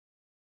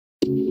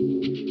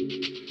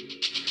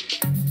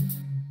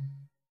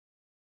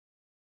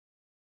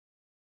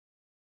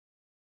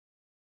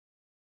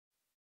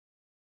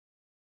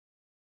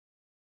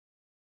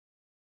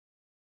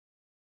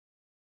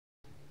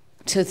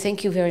So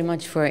thank you very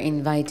much for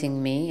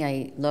inviting me.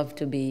 I love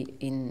to be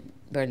in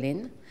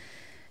Berlin.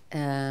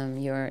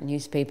 Your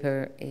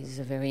newspaper is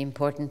a very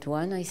important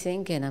one, I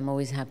think, and I'm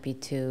always happy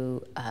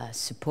to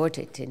support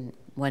it in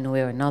one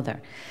way or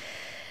another.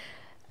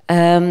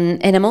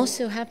 And I'm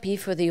also happy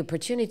for the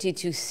opportunity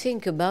to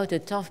think about a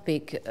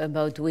topic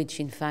about which,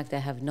 in fact, I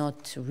have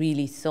not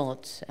really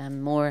thought.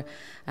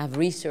 I've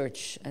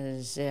researched,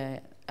 as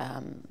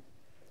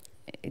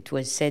it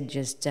was said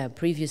just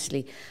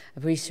previously,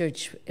 I've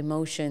researched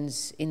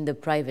emotions in the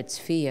private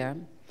sphere,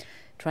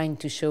 trying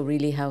to show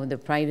really how the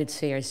private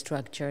sphere is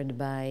structured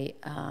by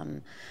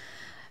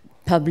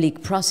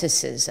public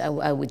processes,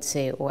 I would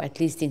say, or at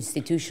least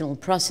institutional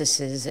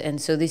processes. And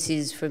so this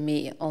is, for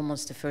me,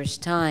 almost the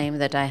first time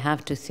that I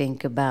have to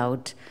think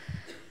about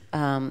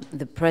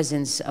the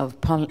presence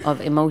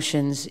of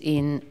emotions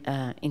in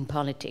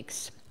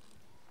politics.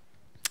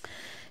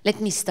 Let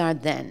me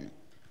start then.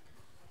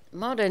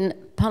 Modern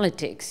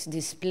politics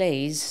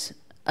displays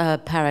a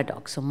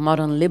paradox, or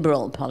modern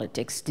liberal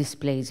politics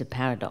displays a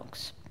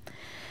paradox.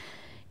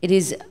 It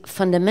is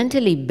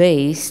fundamentally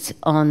based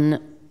on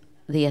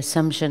the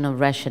assumption of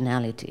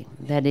rationality,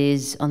 that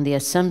is, on the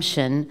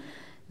assumption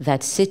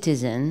that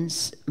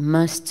citizens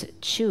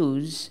must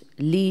choose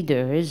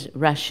leaders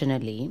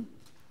rationally,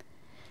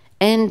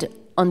 and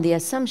on the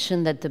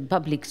assumption that the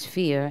public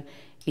sphere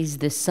is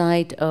the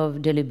site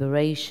of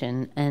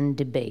deliberation and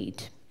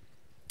debate.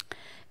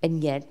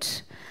 And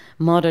yet,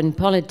 modern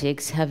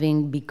politics,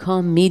 having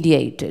become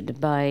mediated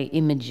by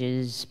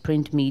images,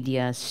 print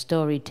media,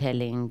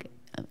 storytelling,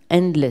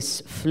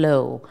 endless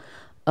flow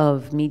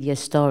of media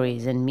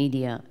stories and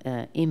media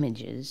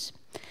images.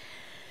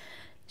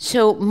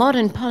 So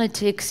modern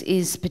politics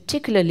is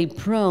particularly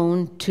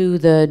prone to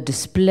the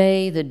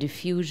display, the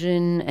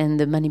diffusion, and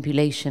the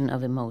manipulation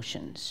of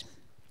emotions.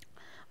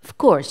 Of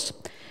course,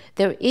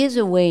 there is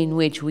a way in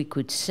which we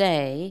could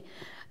say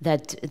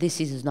that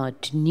this is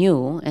not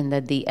new, and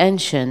that the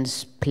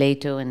ancients,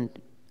 Plato and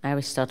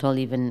Aristotle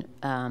even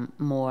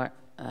more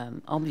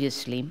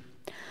obviously,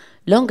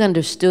 long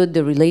understood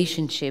the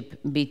relationship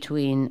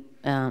between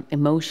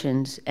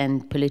emotions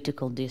and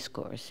political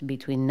discourse,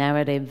 between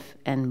narrative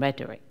and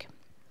rhetoric.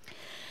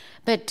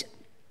 But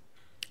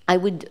I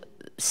would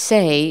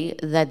say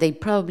that they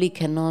probably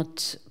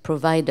cannot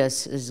provide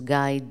us as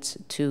guides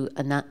to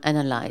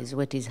analyze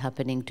what is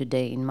happening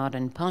today in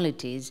modern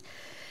polities,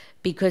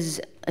 because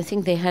I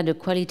think they had a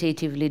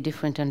qualitatively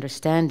different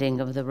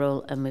understanding of the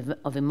role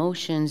of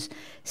emotions,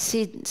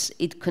 since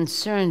it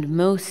concerned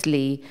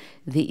mostly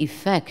the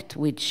effect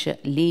which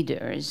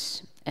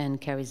leaders,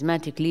 and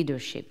charismatic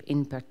leadership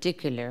in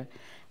particular,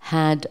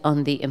 had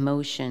on the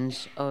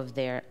emotions of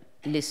their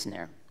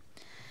listener.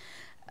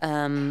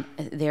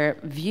 Their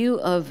view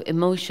of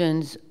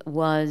emotions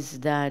was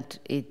that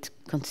it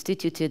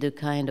constituted a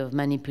kind of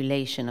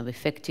manipulation, of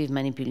effective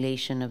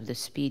manipulation of the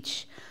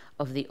speech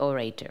of the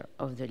orator,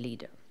 of the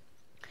leader.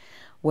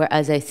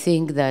 Whereas I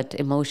think that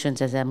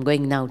emotions, as I'm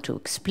going now to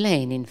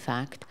explain, in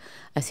fact,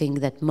 I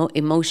think that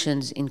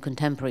emotions in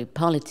contemporary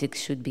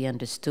politics should be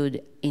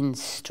understood in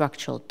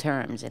structural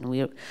terms, and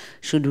we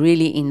should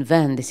really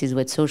invent, this is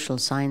what social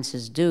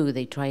sciences do,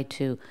 they try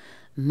to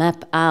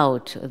map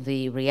out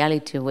the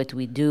reality of what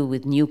we do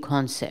with new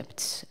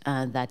concepts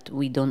that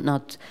we do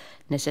not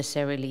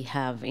necessarily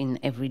have in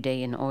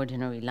everyday and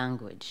ordinary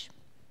language.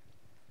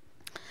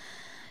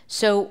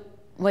 So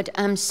what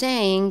I'm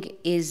saying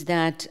is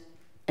that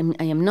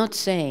I am not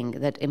saying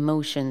that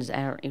emotions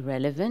are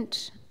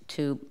irrelevant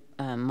to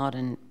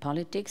modern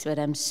politics, but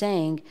I'm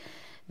saying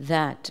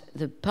that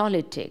the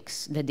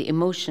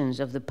emotions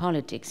of the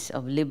politics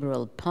of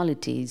liberal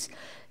polities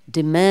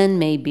demand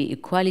maybe a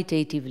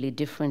qualitatively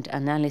different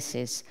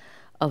analysis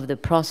of the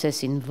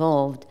process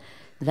involved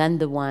than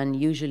the one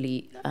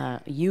usually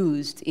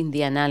used in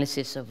the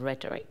analysis of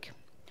rhetoric.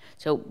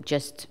 So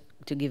just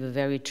to give a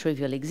very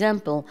trivial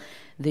example,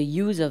 the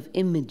use of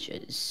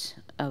images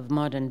of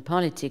modern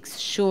politics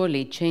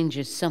surely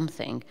changes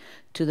something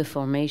to the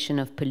formation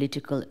of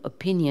political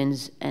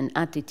opinions and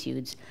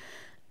attitudes,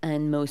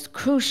 and most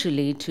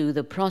crucially to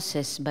the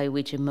process by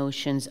which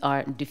emotions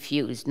are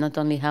diffused, not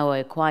only how I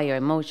acquire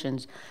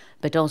emotions,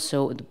 but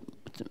also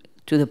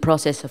to the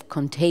process of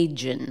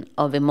contagion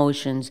of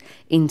emotions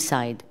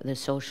inside the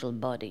social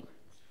body.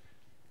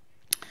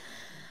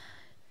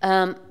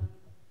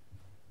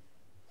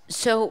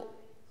 So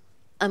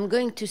I'm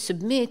going to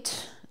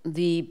submit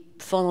the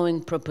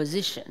following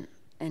proposition,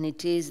 and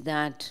it is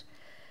that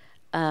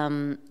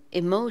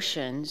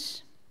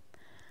emotions,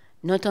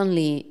 not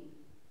only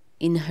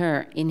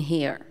inhere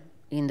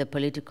in the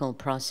political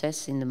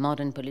process, in the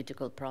modern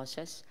political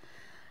process,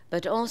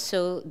 but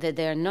also that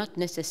they are not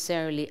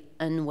necessarily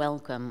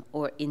unwelcome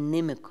or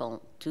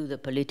inimical to the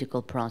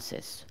political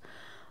process.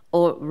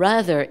 Or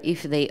rather,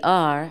 if they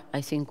are, I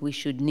think we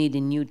should need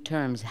in new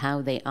terms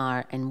how they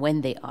are and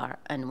when they are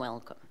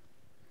unwelcome.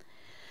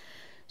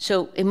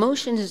 So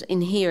emotions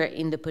inhere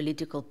in the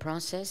political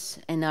process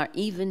and are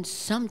even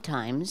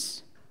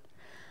sometimes,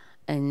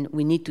 and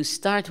we need to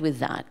start with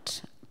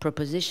that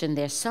proposition,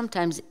 they're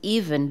sometimes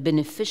even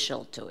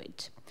beneficial to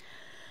it.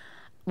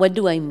 What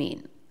do I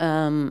mean?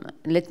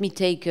 Let me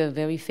take a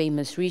very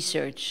famous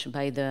research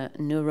by the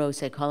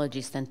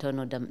neuropsychologist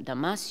Antonio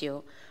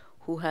Damasio,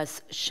 who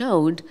has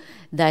showed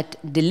that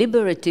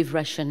deliberative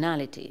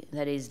rationality,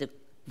 that is the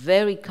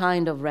very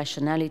kind of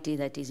rationality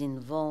that is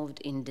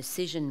involved in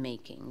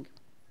decision-making,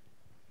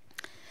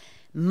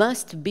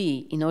 must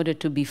be, in order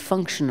to be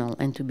functional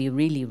and to be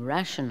really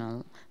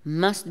rational,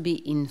 must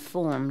be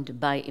informed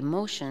by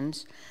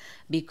emotions,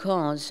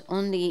 because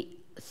only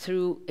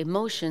through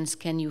emotions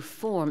can you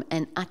form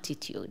an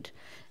attitude,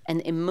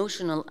 an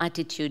emotional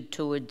attitude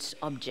towards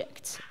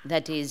objects.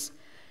 That is,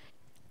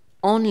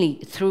 only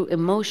through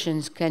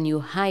emotions can you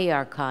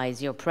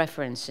hierarchize your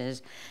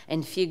preferences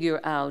and figure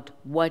out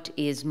what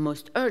is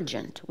most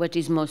urgent, what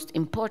is most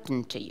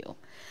important to you.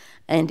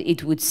 And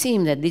it would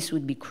seem that this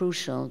would be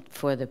crucial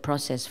for the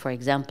process, for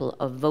example,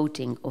 of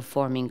voting or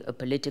forming a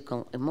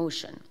political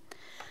emotion.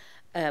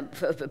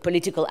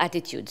 Political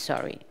attitude,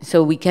 sorry.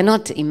 So we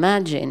cannot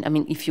imagine, I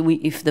mean,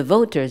 if the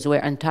voters were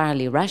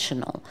entirely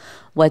rational,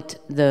 what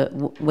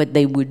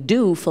they would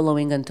do,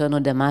 following Antonio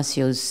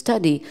Damasio's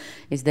study,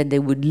 is that they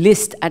would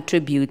list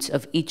attributes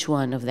of each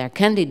one of their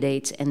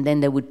candidates, and then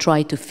they would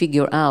try to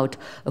figure out,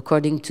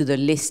 according to the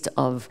list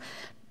of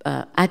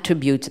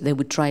attributes, they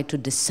would try to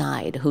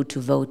decide who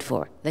to vote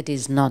for. That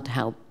is not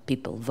how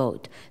people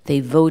vote. They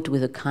vote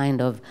with a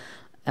kind of,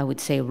 I would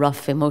say,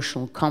 rough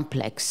emotional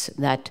complex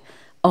that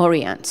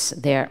orients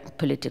their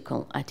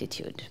political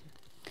attitude.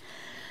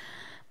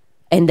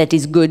 And that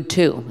is good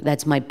too.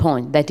 That's my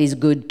point. That is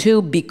good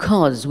too,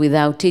 because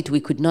without it we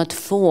could not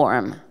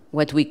form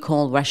what we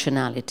call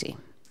rationality.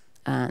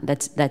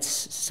 That's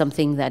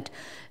something that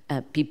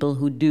people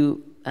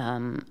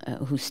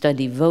who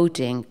study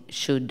voting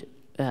should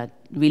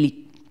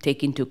really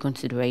take into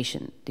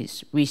consideration.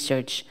 This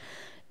research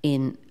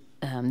in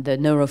the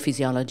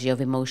neurophysiology of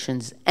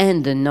emotions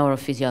and the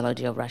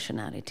neurophysiology of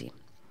rationality.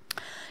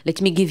 Let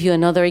me give you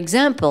another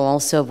example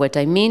also of what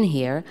I mean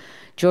here.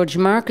 George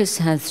Marcus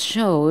has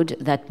showed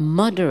that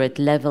moderate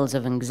levels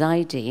of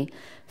anxiety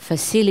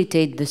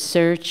facilitate the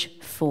search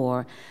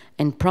for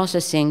and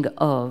processing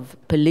of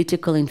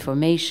political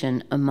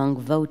information among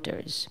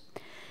voters.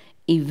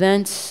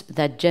 Events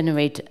that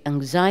generate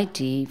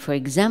anxiety, for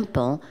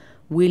example,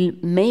 will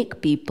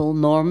make people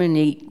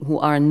who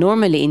are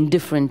normally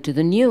indifferent to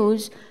the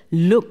news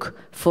look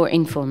for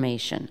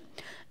information.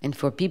 And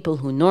for people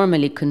who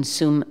normally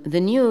consume the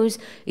news,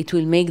 it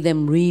will make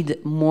them read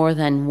more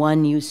than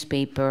one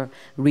newspaper,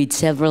 read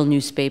several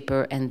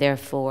newspapers, and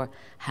therefore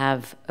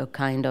have a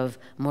kind of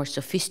more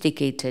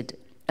sophisticated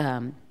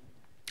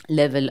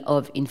level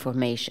of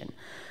information.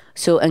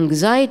 So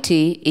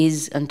anxiety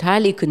is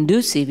entirely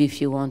conducive, if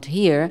you want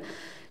here,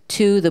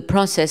 to the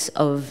process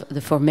of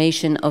the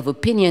formation of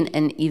opinion,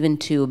 and even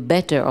to a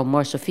better or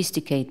more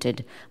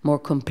sophisticated, more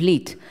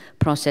complete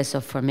process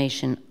of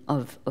formation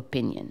of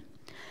opinion.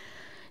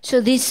 So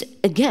this,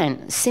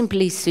 again,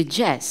 simply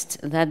suggests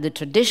that the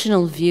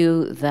traditional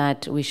view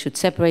that we should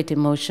separate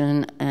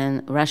emotion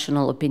and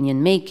rational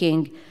opinion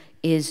making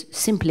is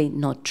simply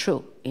not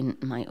true, in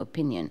my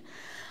opinion.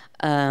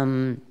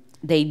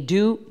 They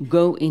do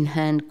go in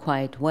hand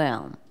quite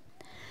well.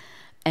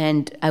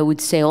 And I would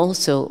say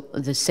also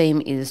the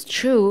same is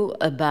true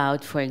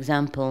about, for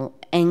example,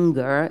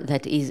 anger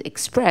that is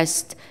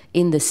expressed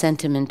in the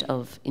sentiment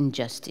of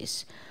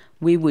injustice.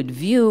 We would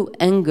view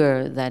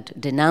anger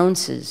that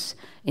denounces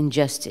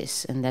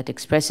injustice and that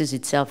expresses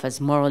itself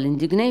as moral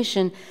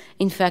indignation,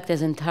 in fact,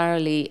 as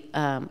entirely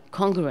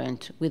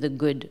congruent with a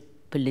good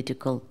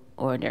political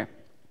order.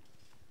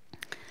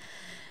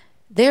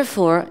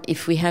 Therefore,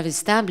 if we have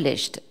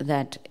established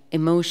that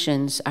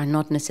emotions are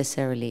not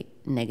necessarily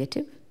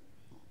negative,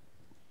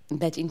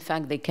 that in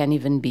fact they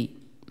can be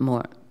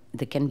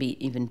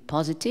even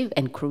positive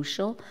and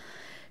crucial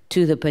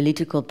to the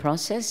political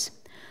process,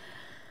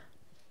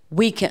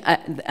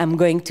 I'm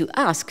going to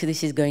ask,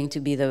 this is going to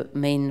be the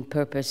main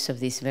purpose of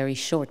this very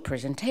short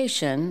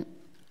presentation,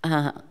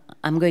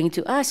 I'm going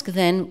to ask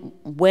then,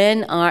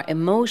 when are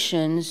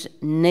emotions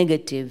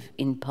negative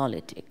in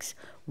politics?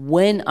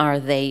 When are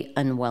they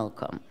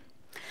unwelcome?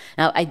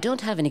 Now, I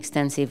don't have an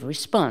extensive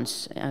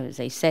response. As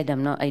I said,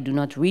 I do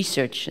not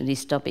research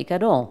this topic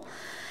at all.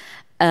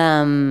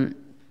 And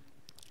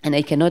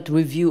I cannot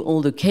review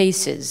all the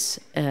cases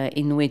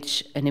in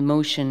which an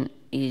emotion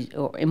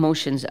or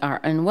emotions are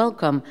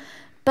unwelcome,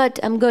 but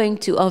I'm going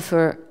to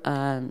offer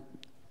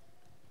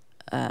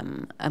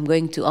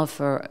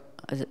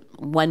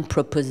one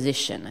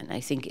proposition, and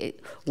I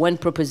think one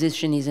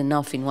proposition is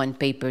enough in one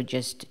paper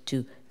just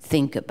to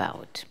think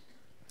about.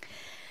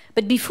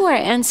 But before I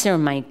answer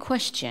my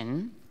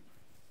question,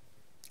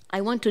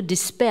 I want to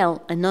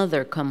dispel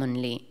another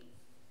commonly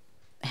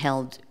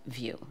held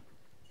view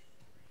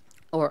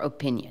or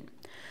opinion.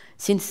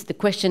 Since the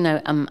question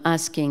I'm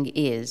asking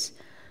is,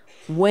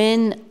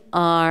 when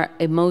are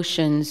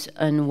emotions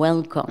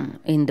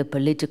unwelcome in the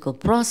political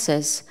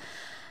process?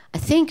 I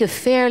think a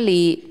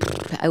fairly,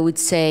 I would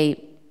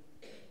say,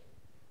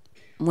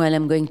 well,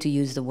 I'm going to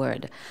use the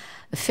word,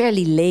 a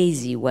fairly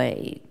lazy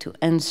way to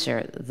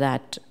answer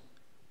that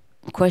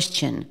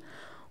question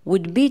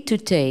would be to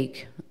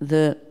take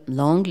the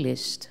long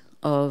list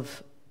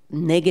of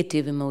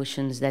negative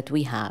emotions that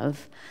we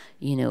have,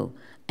 you know,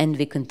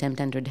 envy,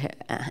 contempt,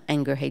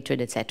 anger,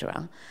 hatred,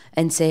 etc.,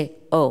 and say,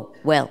 oh,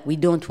 well, we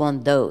don't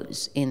want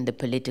those in the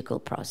political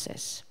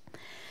process.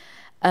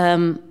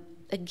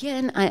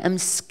 Again, I am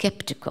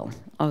skeptical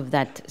of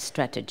that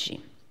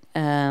strategy,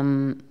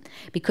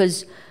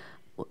 because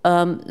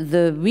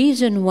the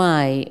reason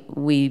why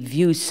we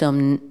view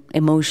some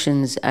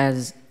emotions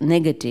as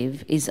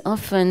negative is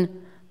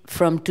often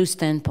from two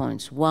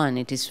standpoints. One,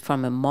 it is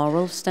from a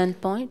moral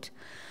standpoint,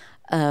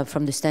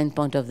 from the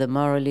standpoint of the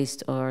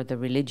moralist or the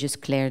religious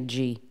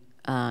clergy,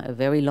 a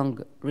very long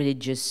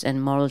religious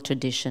and moral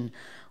tradition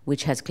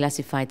which has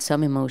classified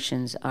some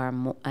emotions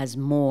as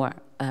more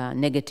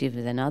negative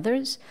than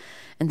others.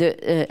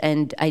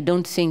 And I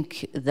don't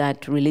think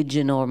that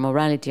religion or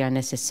morality are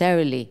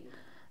necessarily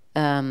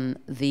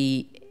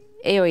the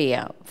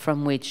area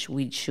from which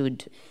we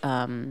should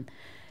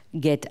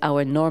get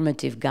our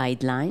normative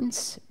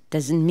guidelines.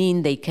 Doesn't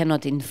mean they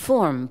cannot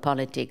inform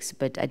politics,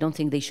 but I don't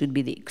think they should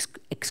be the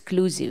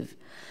exclusive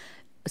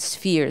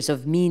spheres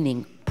of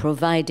meaning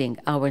providing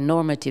our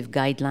normative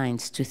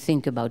guidelines to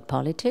think about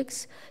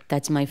politics.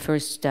 That's my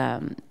first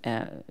thing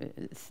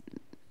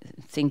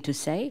to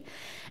say.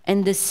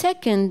 And the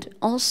second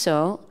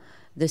also,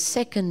 the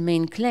second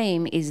main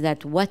claim is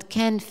that what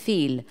can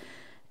feel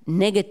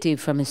negative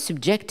from a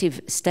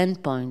subjective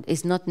standpoint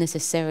is not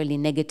necessarily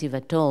negative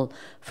at all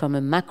from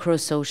a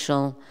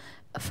macro-social,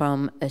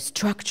 from a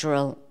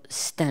structural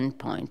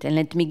standpoint. And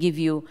let me give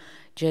you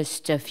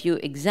just a few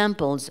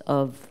examples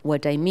of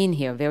what I mean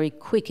here, very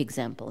quick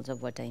examples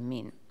of what I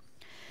mean.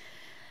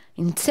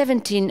 In the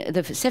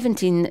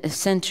 17th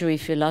century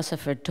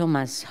philosopher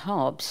Thomas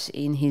Hobbes,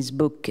 in his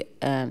book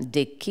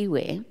De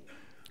Cive,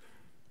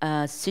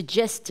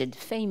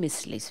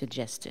 famously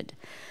suggested,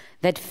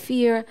 that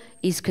fear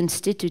is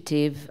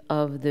constitutive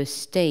of the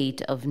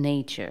state of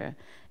nature,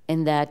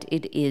 and that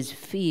it is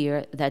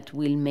fear that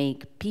will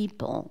make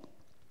people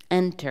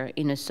enter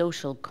in a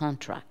social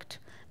contract,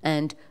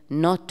 and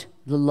not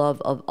the love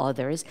of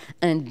others,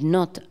 and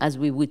not, as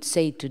we would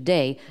say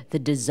today, the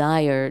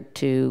desire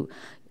to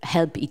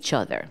help each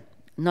other.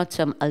 Not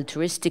some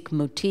altruistic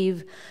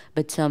motive,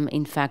 but some,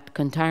 in fact,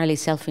 entirely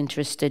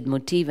self-interested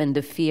motive, and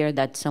the fear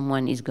that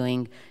someone is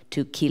going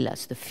to kill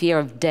us. The fear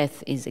of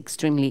death is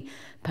extremely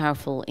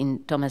powerful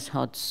in Thomas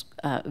Hobbes'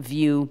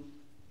 view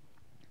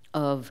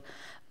of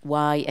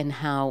why and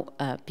how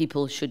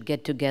people should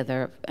get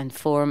together and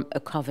form a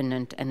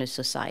covenant and a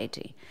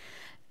society.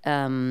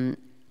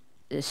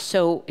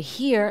 So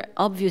here,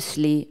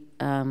 obviously,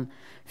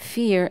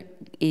 fear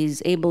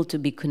is able to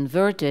be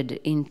converted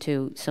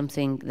into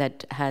something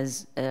that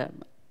has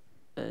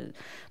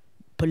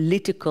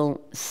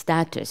political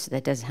status,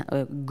 that has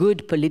a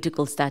good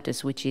political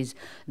status, which is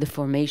the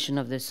formation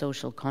of the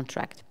social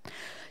contract.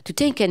 To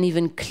take an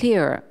even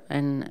clearer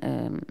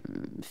and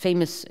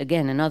famous,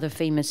 again, another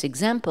famous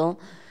example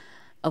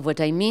of what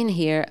I mean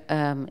here,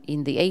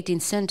 in the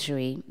 18th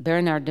century,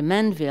 Bernard de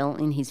Manville,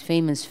 in his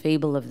famous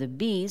Fable of the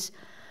Bees,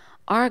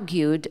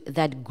 argued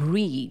that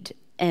greed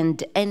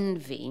and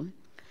envy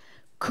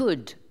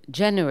could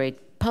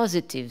generate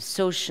positive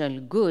social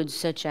goods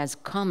such as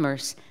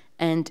commerce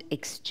and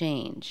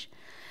exchange,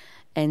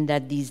 and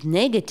that these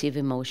negative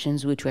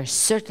emotions, which were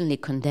certainly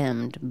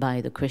condemned by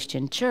the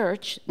Christian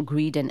Church,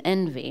 greed and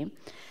envy,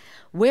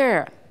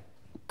 were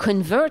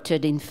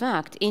converted, in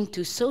fact,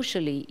 into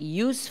socially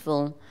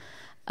useful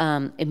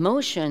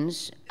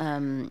emotions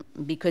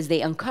because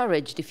they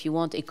encouraged, if you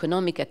want,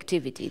 economic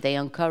activity. They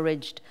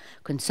encouraged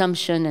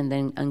consumption and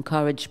then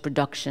encouraged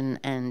production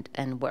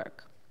and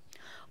work.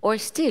 Or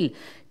still,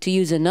 to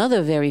use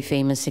another very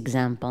famous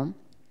example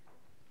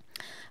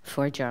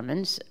for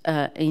Germans,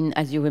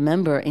 as you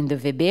remember, in the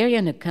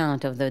Weberian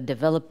account of the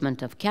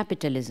development of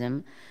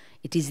capitalism,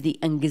 it is the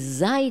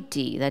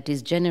anxiety that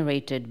is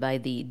generated by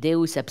the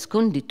Deus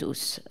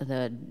absconditus,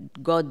 the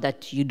God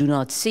that you do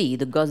not see,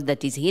 the God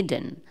that is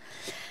hidden.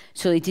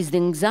 So it is the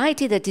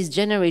anxiety that is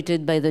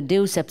generated by the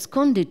Deus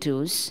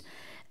absconditus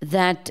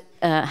that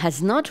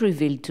has not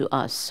revealed to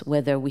us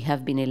whether we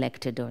have been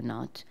elected or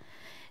not.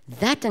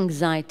 That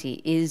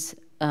anxiety is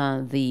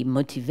the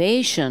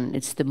motivation,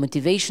 it's the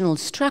motivational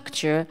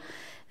structure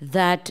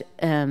that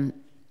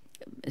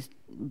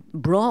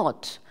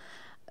brought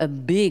a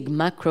big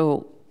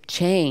macro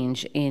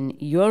change in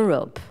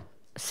Europe,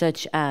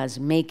 such as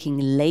making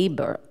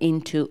labor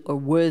into a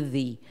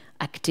worthy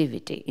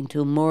activity,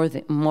 into a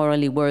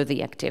morally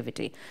worthy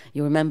activity.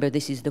 You remember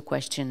this is the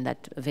question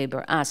that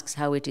Weber asks,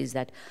 how it is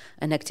that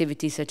an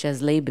activity such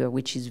as labor,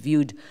 which is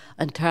viewed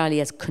entirely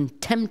as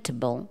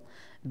contemptible,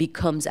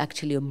 becomes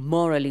actually a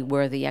morally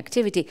worthy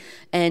activity.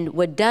 And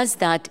what does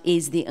that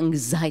is the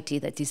anxiety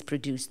that is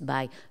produced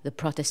by the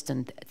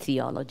Protestant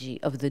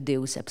theology of the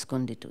Deus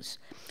absconditus.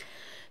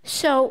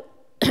 So,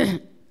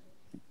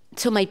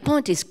 so my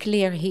point is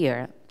clear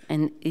here,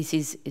 and this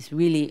is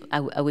really,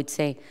 I would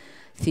say,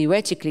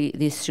 theoretically,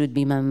 this should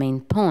be my main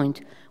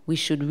point. we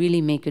should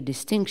really make a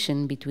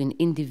distinction between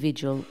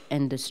individual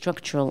and the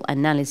structural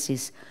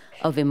analysis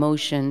of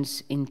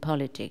emotions in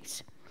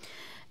politics.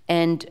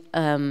 And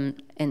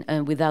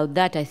without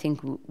that, I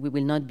think we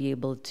will not be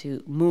able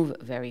to move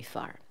very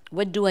far.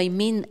 What do I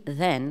mean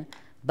then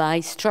by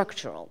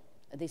structural?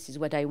 This is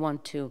what I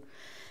want to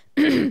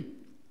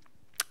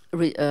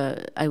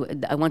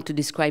I want to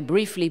describe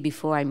briefly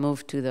before I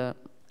move to the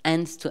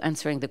ends, to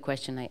answering the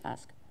question I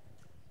asked.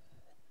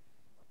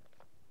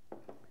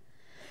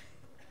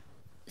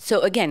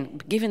 So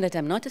again, given that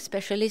I'm not a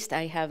specialist,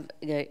 I have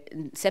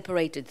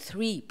separated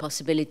three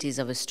possibilities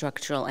of a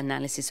structural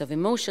analysis of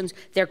emotions.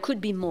 There could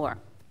be more,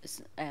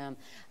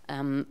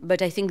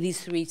 but I think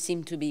these three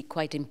seem to be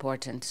quite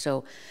important.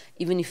 So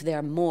even if there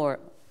are more,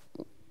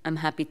 I'm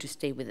happy to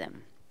stay with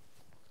them.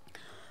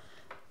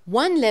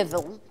 One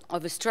level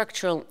of a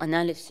structural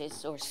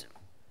analysis or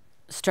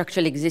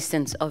structural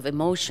existence of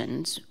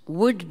emotions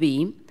would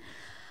be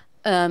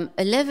a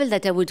level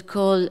that I would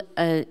call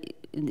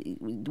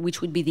which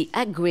would be the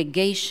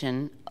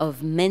aggregation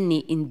of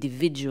many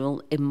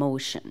individual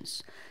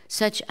emotions,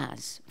 such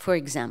as, for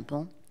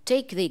example,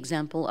 take the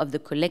example of the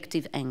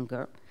collective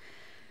anger,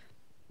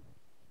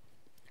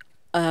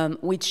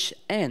 which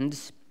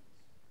ends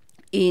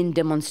in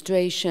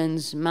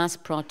demonstrations, mass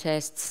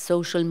protests,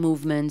 social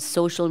movements,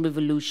 social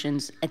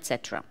revolutions,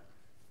 etc.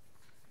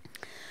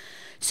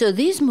 So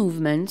these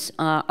movements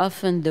are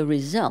often the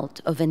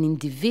result of an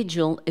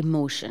individual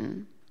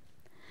emotion,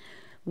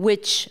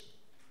 which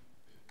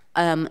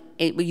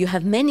you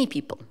have many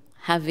people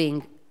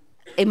having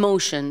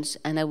emotions,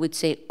 and I would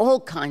say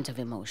all kinds of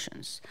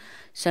emotions.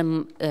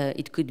 Some,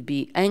 it could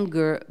be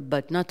anger,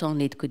 but not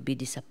only, it could be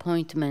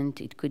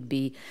disappointment, it could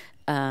be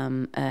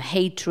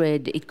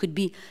hatred, it could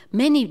be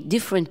many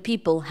different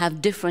people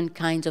have different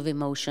kinds of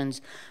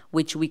emotions,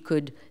 which we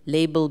could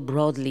label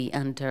broadly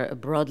under a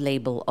broad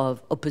label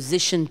of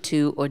opposition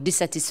to or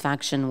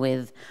dissatisfaction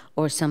with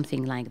or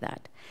something like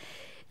that.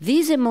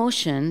 These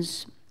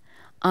emotions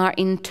are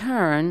in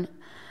turn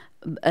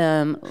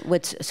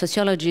what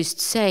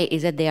sociologists say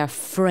is that they are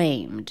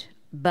framed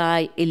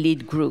by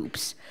elite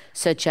groups,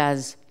 such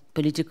as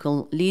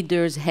political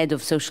leaders, head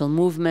of social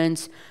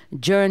movements,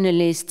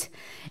 journalists,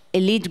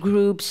 elite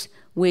groups,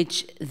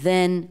 which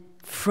then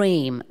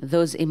frame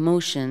those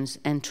emotions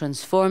and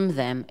transform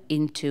them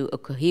into a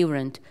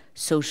coherent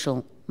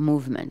social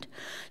movement.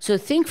 So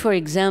think, for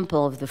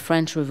example, of the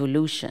French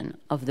Revolution,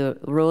 of the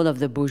role of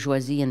the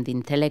bourgeoisie and the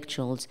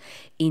intellectuals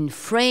in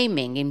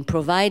framing, in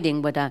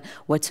providing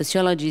what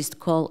sociologists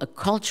call a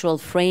cultural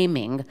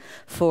framing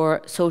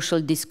for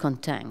social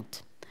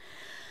discontent.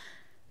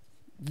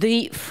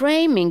 The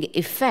framing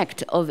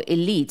effect of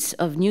elites,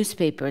 of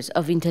newspapers,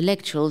 of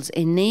intellectuals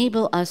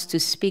enable us to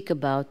speak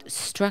about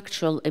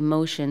structural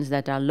emotions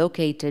that are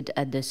located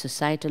at the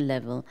societal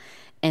level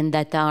and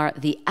that are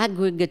the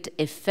aggregate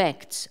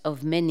effects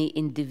of many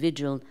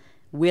individual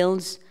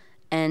wills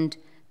and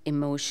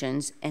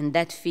emotions, and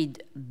that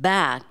feed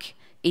back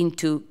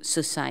into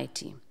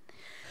society.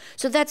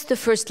 So that's the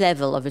first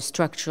level of a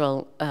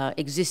structural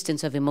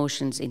existence of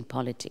emotions in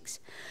politics.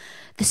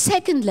 The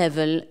second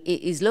level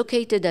is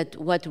located at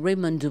what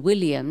Raymond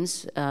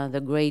Williams,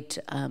 the great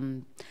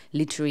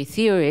literary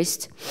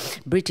theorist,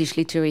 British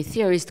literary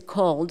theorist,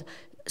 called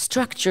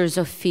structures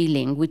of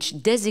feeling,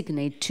 which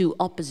designate two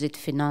opposite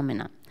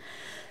phenomena.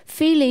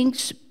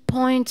 Feelings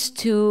points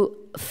to,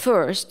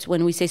 first,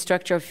 when we say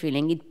structure of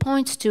feeling, it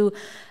points to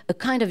a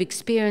kind of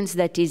experience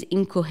that is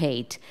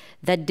inchoate,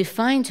 that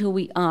defines who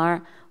we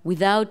are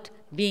without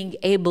being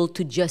able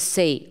to just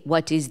say,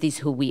 what is this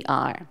who we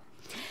are?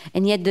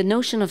 And yet the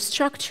notion of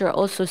structure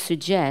also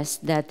suggests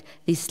that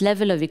this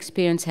level of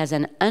experience has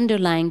an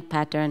underlying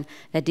pattern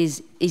that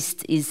is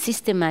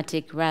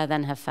systematic rather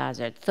than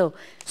haphazard. So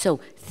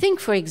think,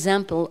 for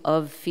example,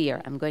 of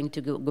fear. I'm going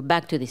to go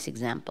back to this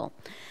example.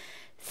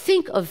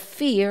 Think of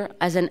fear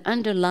as an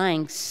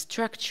underlying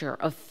structure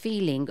of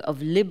feeling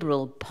of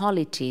liberal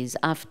polities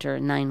after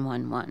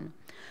 9/11.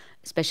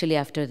 Especially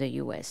after the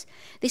US.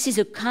 This is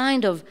a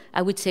kind of,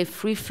 I would say,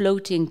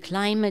 free-floating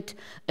climate,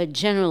 a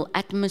general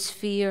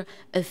atmosphere,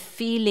 a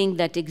feeling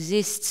that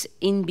exists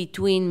in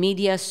between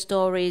media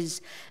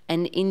stories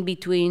and in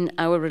between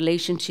our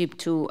relationship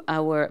to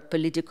our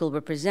political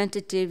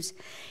representatives.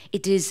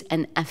 It is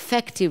an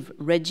affective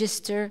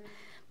register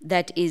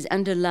that is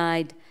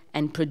underlined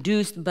and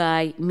produced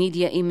by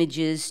media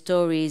images,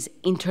 stories,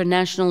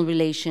 international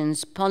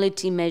relations,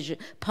 policy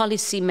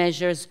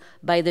measures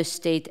by the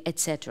state,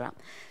 etc.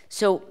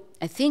 So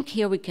I think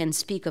here we can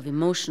speak of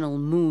emotional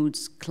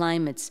moods,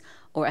 climates,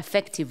 or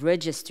affective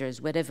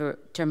registers, whatever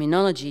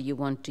terminology you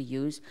want to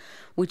use,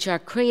 which are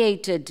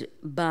created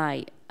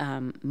by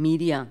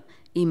media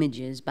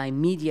images, by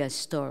media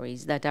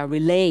stories that are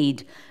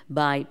relayed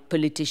by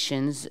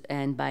politicians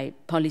and by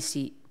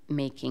policy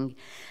making,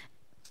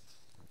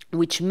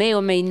 which may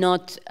or may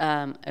not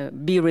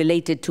be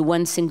related to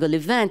one single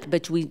event,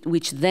 but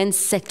which then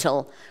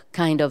settle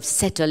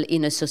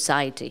in a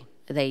society.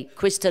 they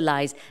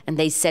crystallize and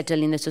they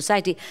settle in the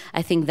society.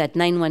 I think that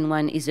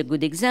 9/11 is a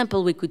good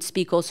example. We could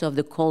speak also of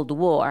the Cold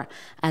War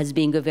as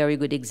being a very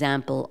good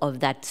example of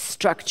that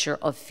structure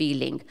of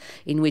feeling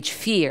in which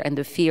fear, and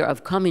the fear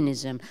of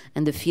communism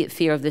and the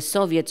fear of the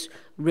Soviets,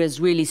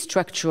 was really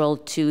structural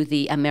to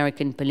the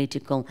American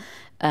political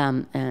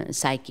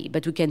psyche.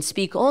 But we can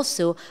speak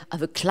also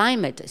of a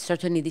climate,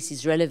 certainly this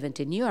is relevant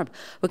in Europe,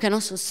 we can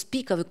also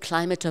speak of a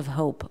climate of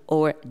hope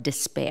or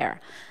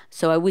despair.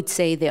 So I would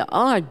say there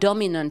are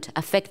dominant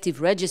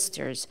affective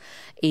registers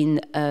in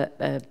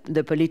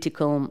the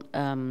political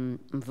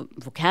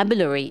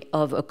vocabulary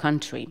of a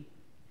country.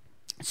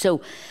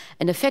 So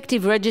an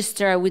affective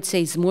register, I would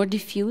say, is more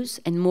diffuse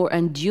and more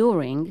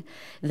enduring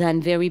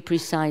than very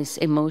precise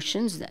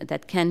emotions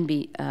that can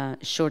be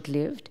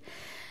short-lived.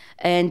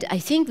 And I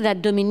think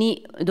that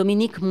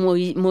Dominique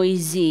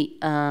Moisy,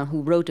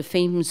 who wrote a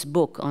famous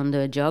book on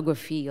the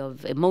geography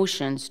of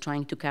emotions,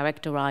 trying to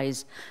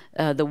characterize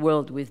the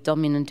world with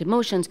dominant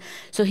emotions,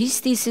 so his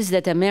thesis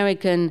that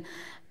American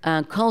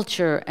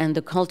culture and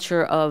the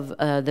culture of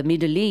the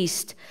Middle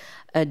East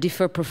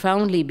differ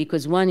profoundly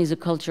because one is a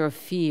culture of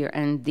fear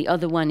and the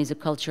other one is a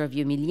culture of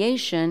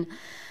humiliation.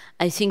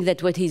 I think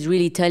that what he's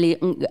really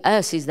telling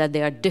us is that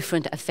there are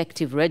different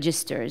affective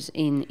registers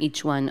in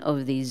each one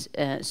of these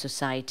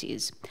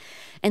societies.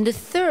 And the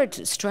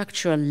third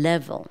structural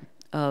level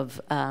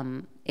of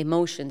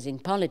emotions in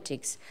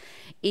politics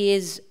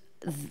is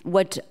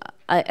what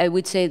I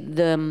would say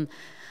the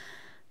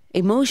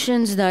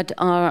emotions that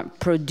are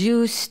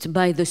produced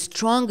by the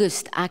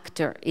strongest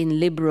actor in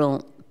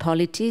liberal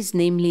polities,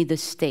 namely the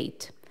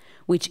state,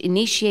 which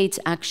initiates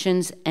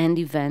actions and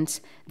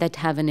events that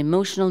have an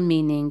emotional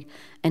meaning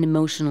and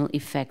emotional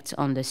effects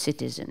on the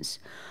citizens.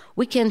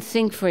 We can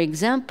think, for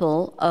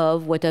example,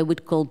 of what I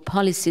would call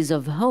policies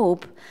of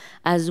hope,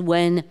 as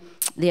when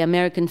the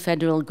American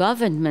federal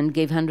government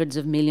gave hundreds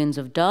of millions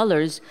of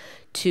dollars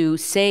to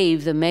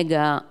save the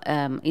mega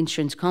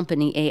insurance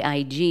company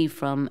AIG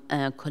from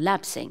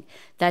collapsing.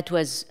 That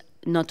was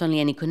not only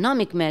an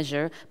economic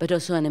measure, but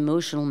also an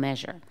emotional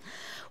measure.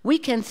 We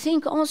can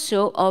think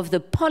also of the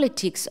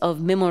politics of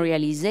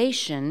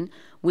memorialization,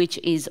 which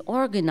is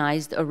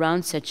organized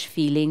around such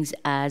feelings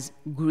as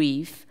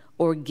grief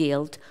or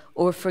guilt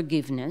or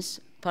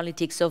forgiveness,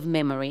 politics of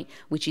memory,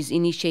 which is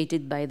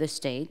initiated by the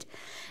state.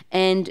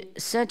 And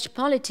such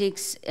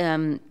politics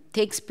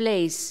takes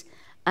place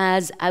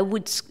as I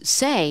would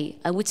say,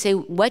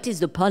 what is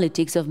the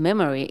politics of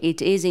memory?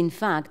 It is, in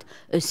fact,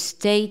 a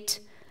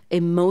state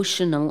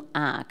emotional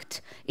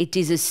act. It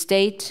is a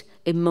state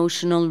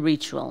emotional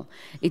ritual.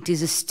 It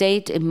is a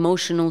state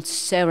emotional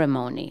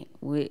ceremony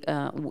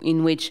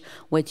in which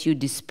what you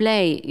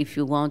display, if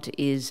you want,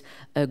 is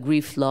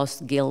grief,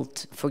 loss,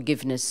 guilt,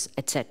 forgiveness,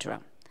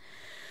 etc.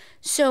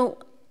 So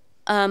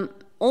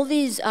all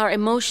these are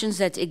emotions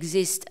that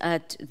exist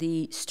at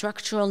the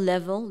structural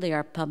level. They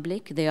are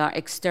public, they are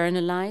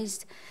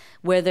externalized,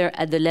 whether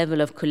at the level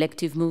of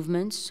collective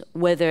movements,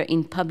 whether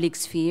in public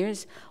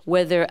spheres,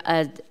 whether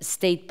at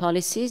state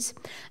policies.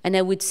 And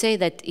I would say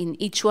that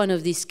in each one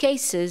of these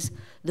cases,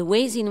 the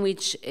ways in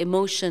which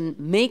emotion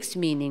makes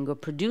meaning or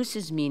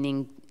produces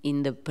meaning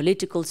in the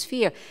political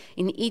sphere,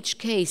 in each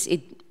case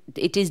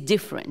it is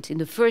different. In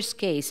the first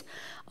case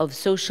of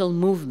social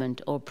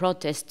movement or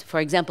protest,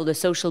 for example, the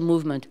social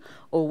movement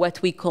or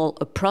what we call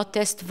a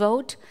protest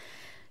vote,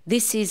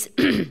 this is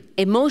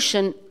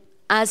emotion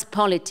as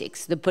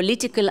politics. The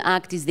political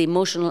act is the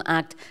emotional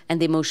act, and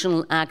the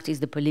emotional act is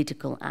the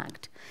political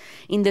act.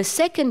 In the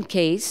second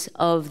case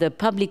of the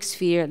public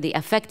sphere, the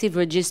affective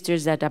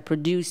registers that are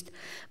produced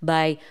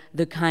by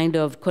the kind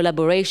of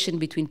collaboration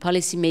between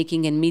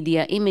policymaking and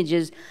media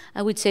images,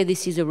 I would say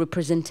this is a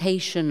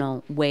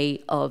representational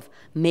way of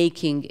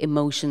making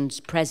emotions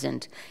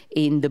present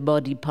in the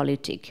body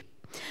politic.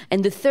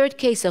 And the third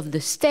case of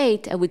the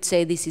state, I would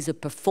say this is a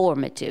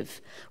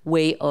performative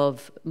way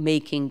of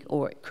making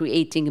or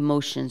creating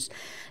emotions.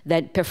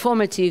 That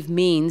performative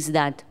means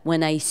that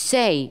when a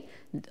state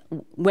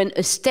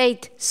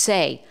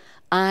say,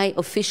 I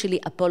officially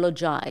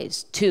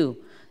apologize to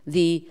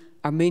the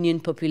Armenian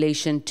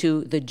population,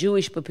 to the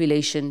Jewish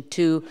population,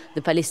 to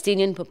the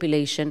Palestinian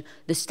population,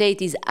 the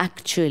state is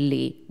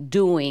actually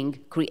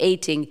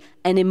creating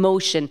an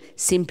emotion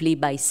simply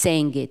by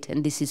saying it.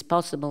 And this is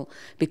possible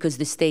because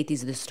the state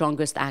is the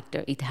strongest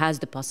actor. It has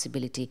the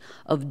possibility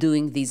of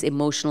doing these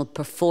emotional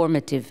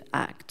performative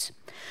acts.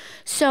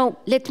 So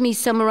let me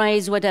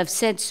summarize what I've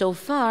said so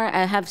far.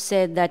 I have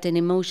said that an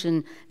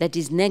emotion that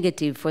is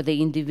negative for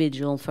the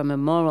individual from a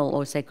moral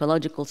or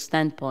psychological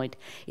standpoint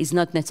is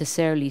not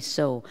necessarily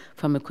so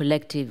from a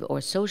collective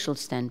or social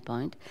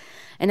standpoint.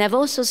 And I've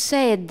also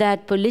said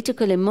that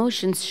political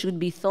emotions should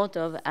be thought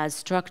of as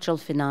structural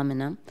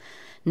phenomena,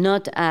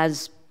 not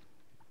as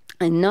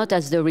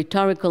the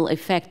rhetorical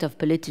effect of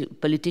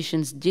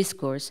politicians'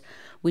 discourse,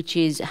 which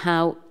is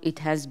how it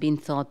has been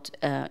thought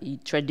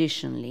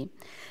traditionally,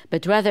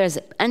 but rather as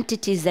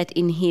entities that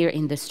inhere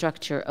in the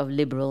structure of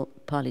liberal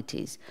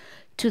polities.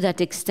 To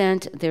that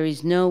extent, there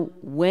is no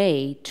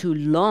way to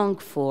long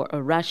for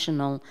a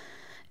rational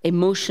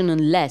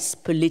emotionless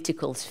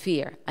political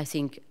sphere. I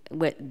think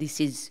this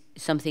is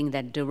something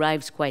that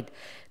derives quite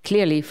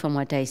clearly from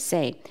what I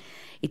say.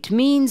 It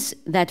means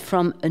that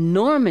from a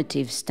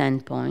normative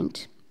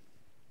standpoint,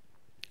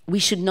 we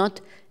should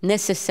not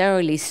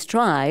necessarily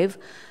strive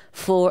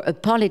for a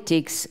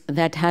politics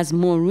that has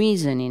more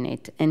reason in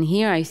it. And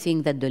here I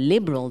think that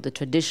the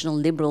traditional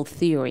liberal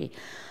theory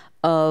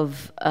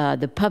of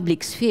the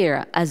public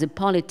sphere as a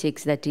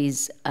politics that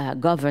is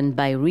governed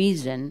by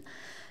reason,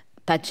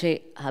 Pace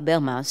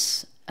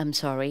Habermas,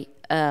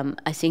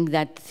 I think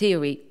that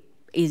theory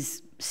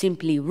is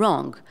simply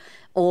wrong.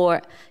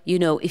 Or, you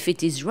know, if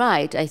it is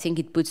right, I think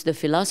it puts the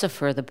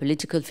philosopher, the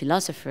political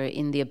philosopher,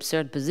 in the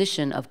absurd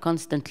position of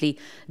constantly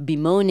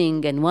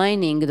bemoaning and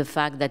whining the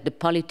fact that the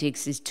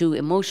politics is too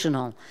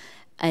emotional.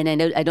 And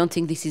I don't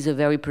think this is a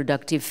very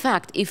productive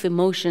fact. If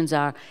emotions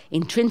are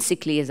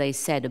intrinsically, as I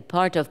said, a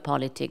part of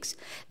politics,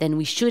 then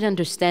we should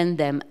understand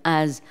them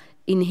as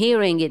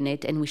inhering in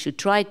it, and we should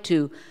try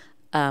to,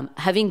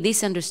 having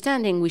this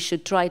understanding, we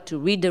should try to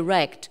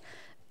redirect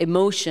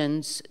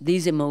emotions,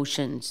 these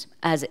emotions,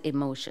 as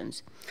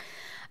emotions.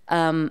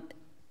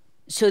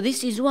 So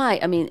this is why,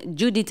 I mean,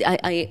 Judith,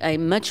 I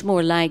much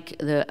more like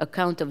the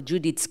account of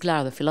Judith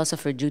Sklar, the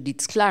philosopher Judith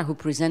Sklar, who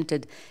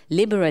presented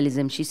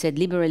liberalism. She said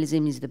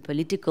liberalism is the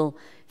political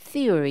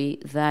theory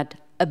that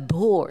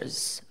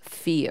abhors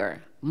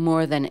fear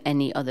more than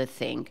any other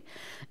thing.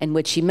 And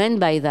what she meant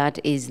by that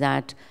is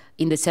that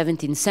in the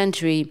 17th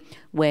century,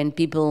 when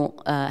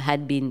people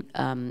had been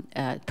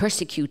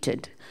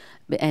persecuted,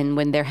 and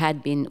when there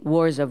had been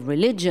wars of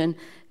religion,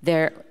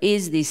 there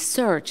is this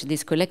search,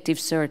 this collective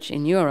search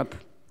in Europe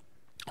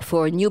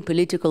for a new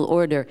political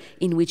order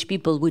in which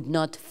people would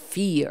not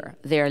fear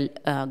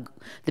the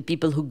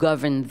people who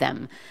govern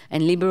them.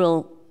 And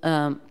liberal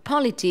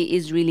polity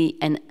is really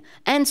an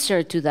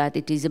answer to that.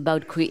 It is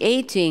about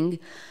creating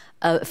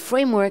a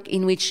framework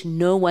in which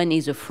no one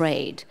is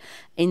afraid.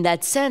 In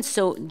that sense,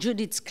 so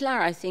Judith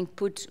Sklar, I think,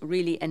 put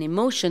really an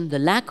emotion, the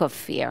lack of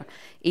fear,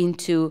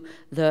 into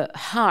the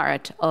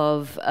heart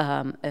of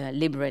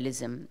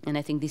liberalism. And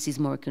I think this is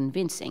more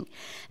convincing.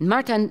 And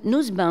Martha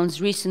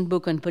Nussbaum's recent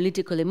book on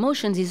political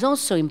emotions is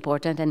also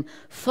important and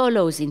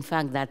follows, in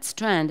fact, that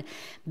strand,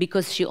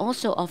 because she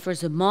also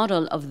offers a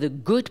model of the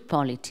good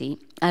polity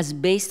as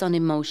based on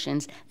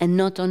emotions and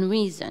not on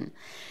reason.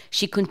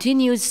 She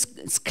continues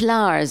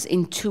Sklar's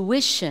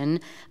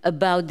intuition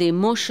about the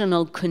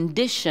emotional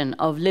condition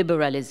of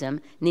liberalism,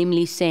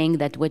 namely saying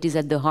that what is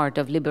at the heart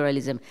of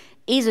liberalism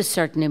is a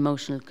certain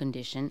emotional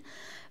condition.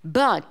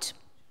 But,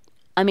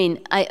 I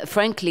mean, I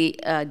frankly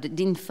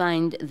didn't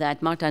find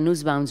that Martha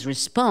Nussbaum's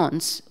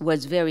response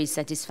was very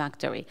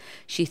satisfactory.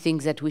 She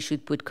thinks that we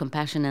should put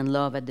compassion and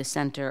love at the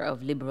center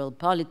of liberal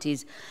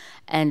polities.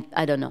 And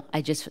I don't know,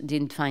 I just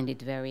didn't find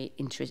it very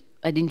interesting.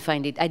 I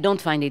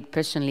don't find it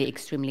personally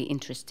extremely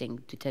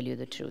interesting, to tell you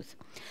the truth.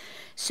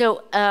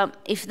 So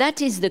if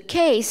that is the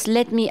case,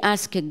 let me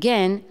ask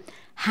again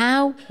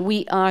how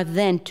we are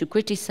then to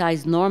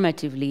criticize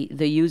normatively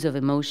the use of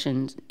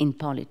emotions in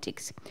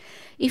politics.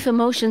 If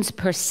emotions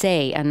per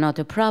se are not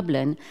a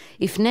problem,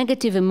 if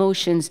negative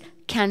emotions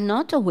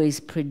cannot always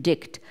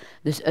predict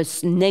a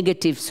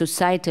negative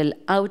societal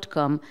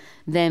outcome,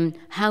 then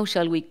how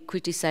shall we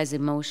criticize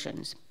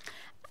emotions?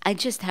 I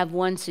just have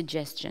one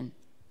suggestion,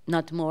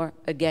 not more,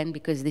 again,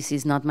 because this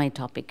is not my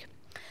topic.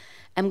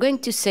 I'm going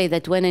to say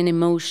that when an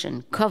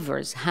emotion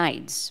covers,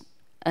 hides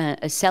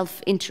a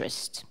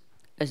self-interest,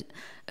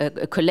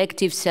 a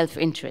collective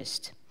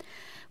self-interest,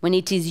 when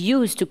it is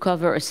used to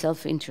cover a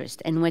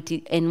self-interest, and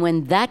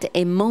when that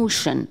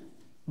emotion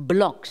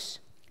blocks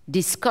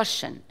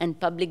discussion and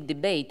public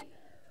debate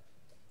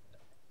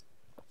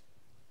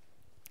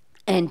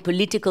and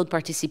political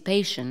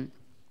participation,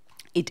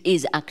 it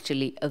is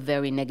actually a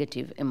very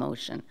negative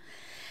emotion.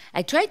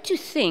 I tried to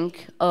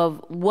think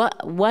of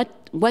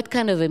what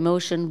kind of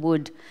emotion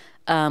would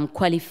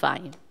qualify,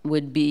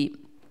 would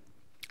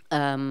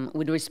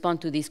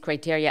respond to these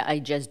criteria I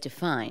just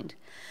defined.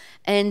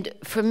 And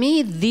for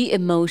me, the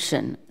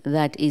emotion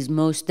that is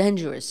most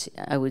dangerous,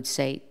 I would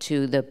say,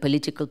 to the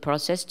political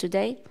process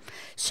today,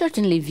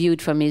 certainly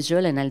viewed from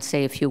Israel, and I'll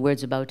say a few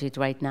words about it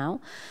right now,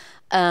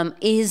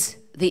 is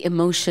the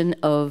emotion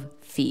of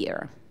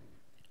fear.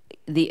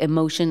 The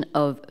emotion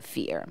of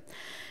fear.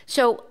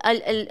 So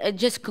I'll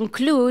just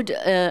conclude.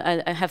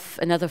 I have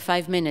another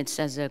 5 minutes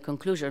as a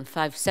conclusion,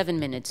 7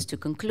 minutes to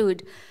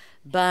conclude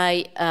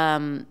by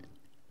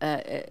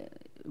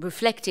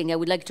reflecting. I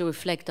would like to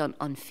reflect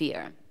on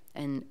fear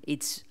and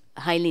its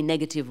highly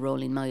negative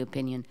role, in my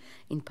opinion,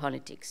 in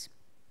politics.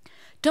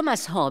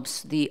 Thomas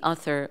Hobbes, the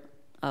author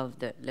of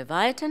the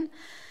Leviathan,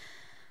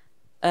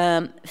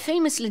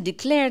 famously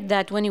declared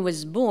that when he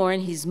was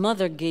born, his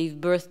mother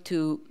gave birth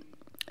to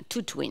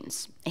two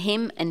twins,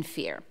 him and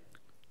fear,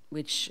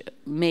 which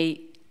may,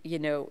 you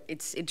know,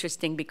 it's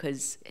interesting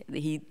because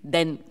he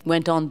then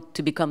went on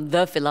to become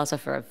the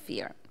philosopher of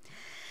fear.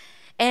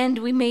 And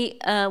we may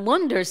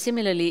wonder,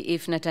 similarly,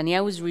 if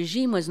Netanyahu's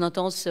regime was not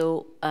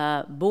also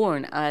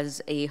born as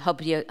a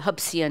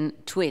Hobbesian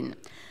twin.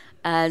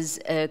 as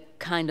a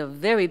kind of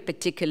very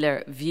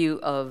particular view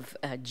of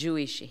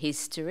Jewish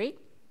history,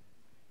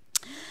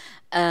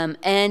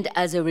 and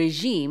as a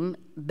regime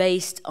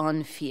based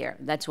on fear.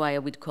 That's why I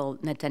would call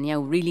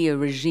Netanyahu really a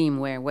regime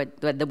where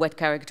what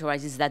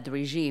characterizes that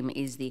regime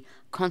is the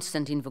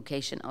constant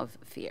invocation of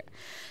fear.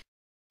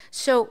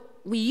 So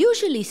we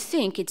usually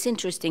think, it's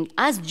interesting,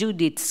 as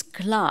Judith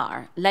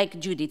Sklar, like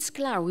Judith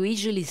Sklar, we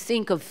usually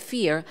think of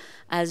fear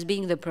as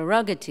being the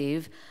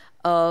prerogative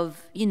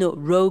of,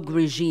 rogue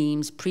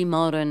regimes,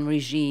 pre-modern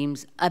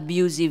regimes,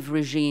 abusive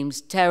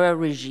regimes, terror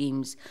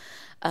regimes,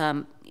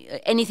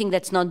 anything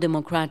that's not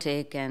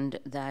democratic and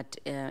that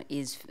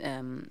is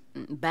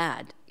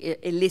bad,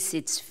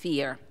 elicits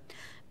fear.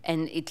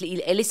 And it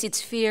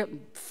elicits fear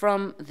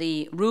from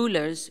the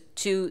rulers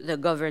to the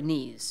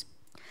governees.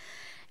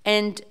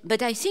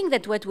 But I think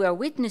that what we are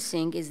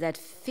witnessing is that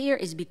fear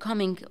is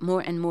becoming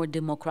more and more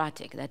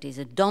democratic. That is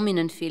a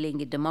dominant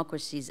feeling in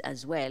democracies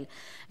as well.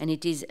 And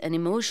it is an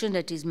emotion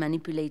that is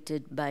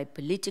manipulated by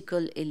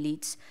political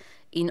elites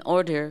in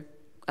order,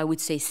 I would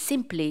say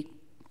simply,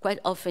 quite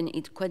often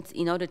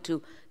in order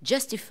to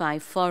justify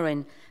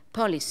foreign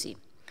policy.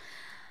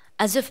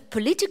 As a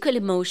political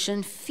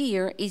emotion,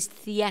 fear is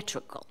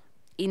theatrical.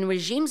 In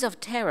regimes of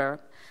terror,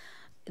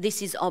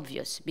 this is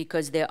obvious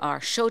because there are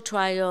show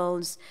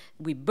trials,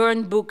 we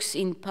burn books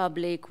in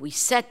public, we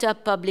set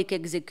up public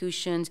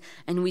executions,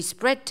 and we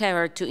spread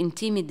terror to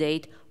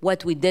intimidate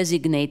what we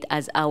designate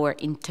as our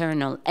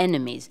internal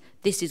enemies.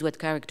 This is what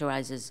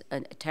characterizes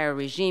a terror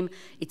regime.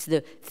 It's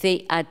the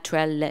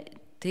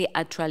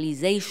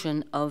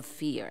theatralization of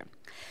fear.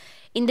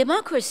 In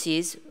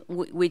democracies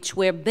which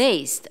were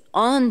based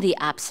on the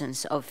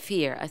absence of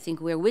fear, I think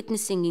we're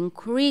witnessing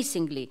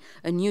increasingly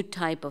a new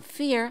type of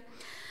fear,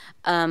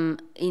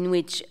 in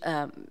which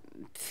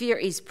fear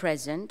is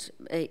present.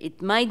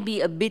 It might be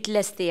a bit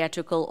less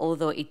theatrical,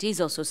 although it is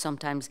also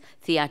sometimes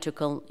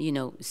theatrical,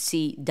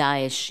 see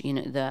Daesh,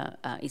 the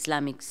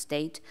Islamic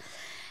State.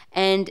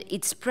 And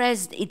it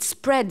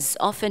spreads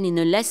often in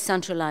a less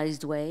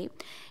centralized way.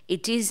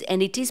 It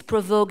is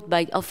provoked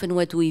by often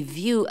what we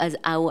view as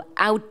our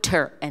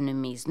outer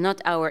enemies,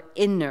 not our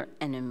inner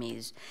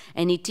enemies.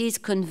 And it is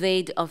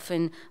conveyed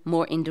often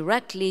more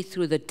indirectly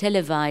through the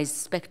televised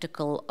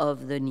spectacle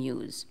of the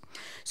news.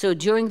 So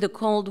during the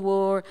Cold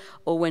War,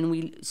 or when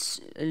we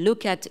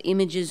look at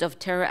images of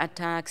terror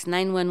attacks,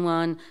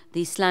 9/11,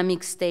 the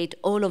Islamic State,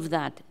 all of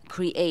that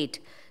create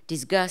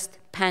disgust,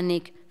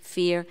 panic,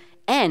 fear.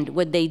 And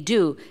what they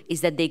do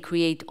is that they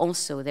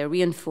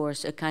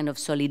reinforce a kind of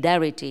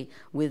solidarity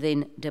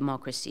within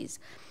democracies.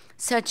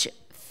 Such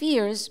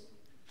fears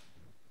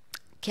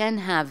can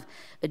have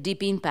a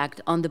deep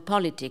impact on the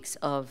politics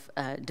of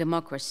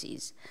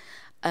democracies.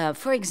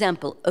 For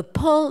example, a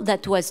poll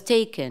that was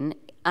taken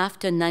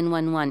after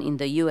 9/11 in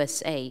the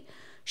USA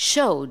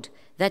showed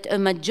that a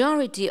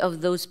majority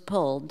of those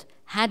polled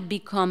had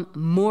become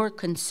more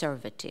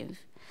conservative,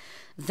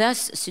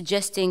 thus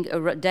suggesting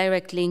a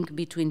direct link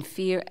between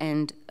fear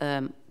and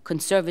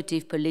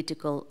conservative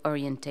political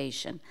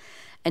orientation.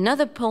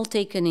 Another poll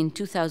taken in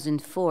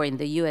 2004 in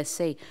the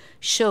USA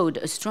showed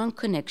a strong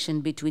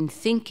connection between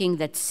thinking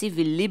that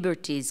civil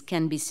liberties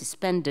can be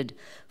suspended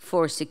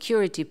for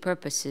security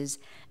purposes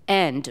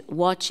and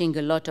watching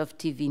a lot of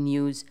TV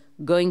news,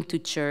 going to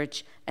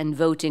church, and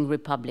voting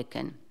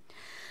Republican.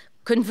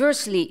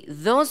 Conversely,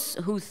 those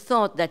who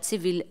thought that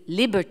civil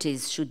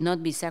liberties should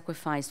not be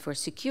sacrificed for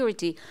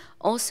security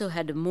also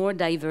had a more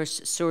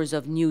diverse source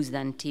of news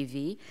than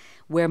TV,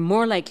 were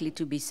more likely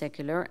to be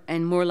secular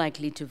and more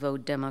likely to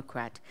vote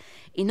Democrat.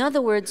 In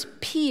other words,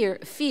 fear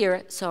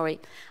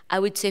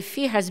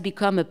has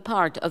become a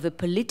part of a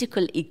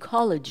political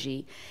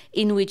ecology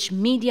in which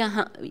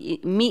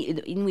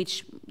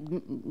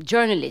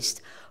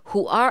journalists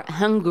who are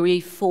hungry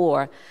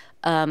for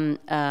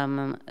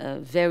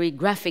very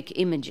graphic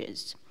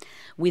images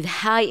with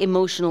high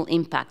emotional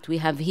impact. We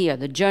have here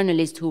the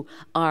journalists who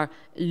are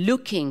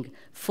looking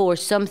for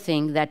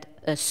something that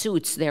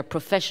suits their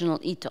professional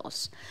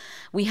ethos.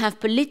 We have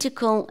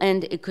political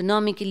and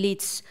economic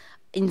elites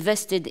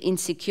invested in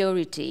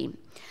security.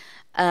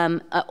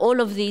 All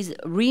of these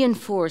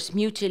reinforce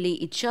mutually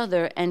each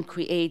other and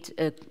create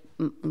a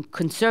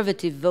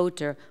conservative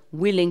voter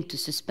willing to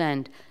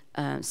suspend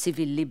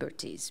civil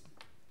liberties.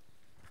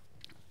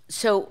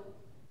 So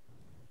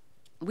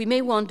we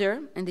may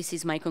wonder, and this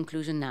is my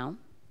conclusion now,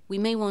 we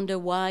may wonder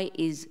why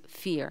is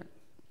fear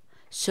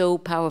so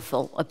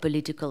powerful a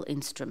political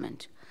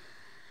instrument?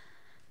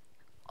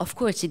 Of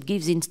course, it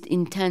gives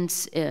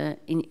intense,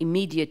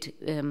 immediate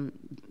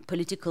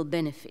political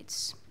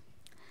benefits.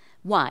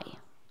 Why?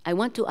 I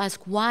want to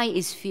ask, why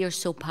is fear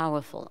so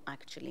powerful,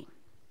 actually?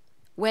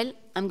 Well,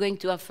 I'm going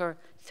to offer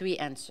 3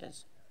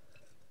 answers.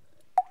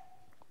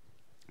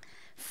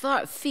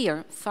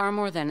 Fear, far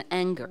more than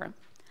anger,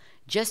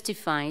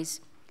 justifies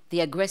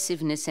the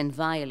aggressiveness and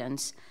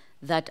violence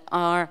that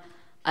are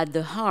at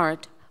the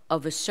heart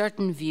of a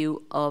certain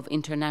view of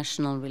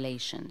international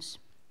relations.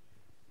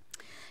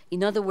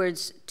 In other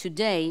words,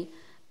 today,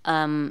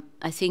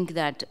 I think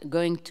that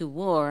going to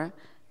war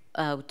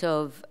out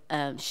of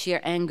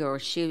sheer anger or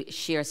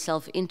sheer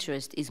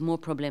self-interest is more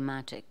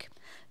problematic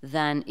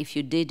than if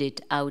you did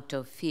it out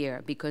of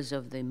fear because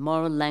of the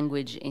moral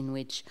language in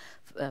which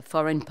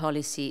foreign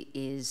policy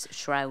is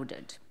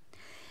shrouded.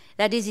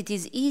 That is, it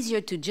is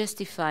easier to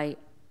justify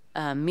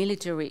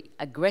military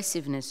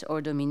aggressiveness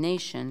or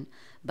domination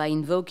by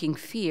invoking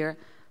fear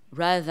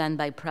rather than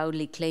by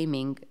proudly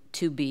claiming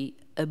to be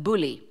a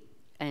bully.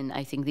 And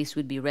I think this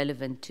would be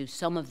relevant to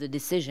some of the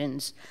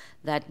decisions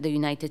that the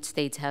United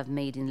States have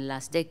made in the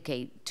last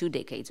decade, 2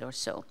 decades or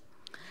so.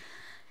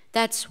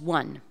 That's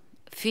one.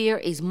 Fear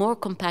is more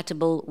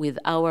compatible with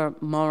our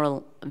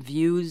moral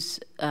views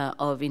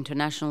of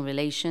international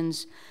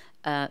relations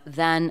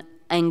than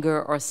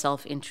anger or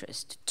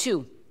self-interest.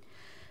 2,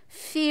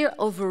 fear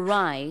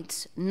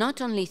overrides not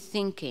only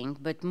thinking,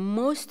 but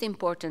most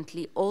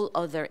importantly, all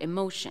other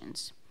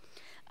emotions.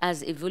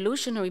 As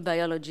evolutionary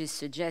biologists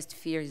suggest,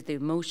 fear is the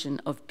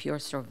emotion of pure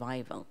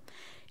survival.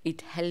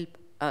 It helps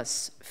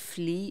us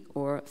flee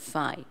or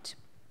fight.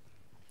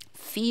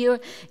 Fear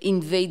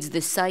invades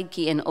the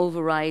psyche and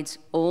overrides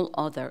all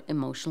other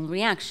emotional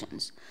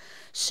reactions.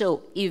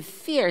 So if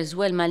fear is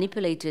well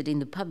manipulated in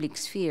the public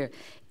sphere,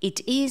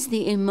 it is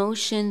the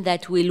emotion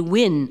that will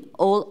win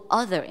all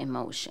other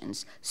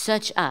emotions,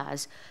 such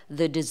as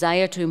the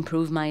desire to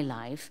improve my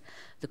life,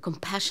 the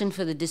compassion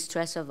for the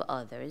distress of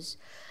others,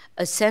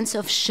 a sense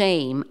of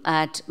shame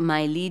at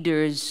my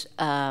leader's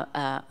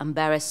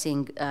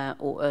embarrassing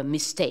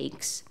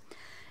mistakes,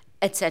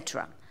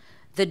 etc.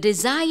 The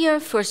desire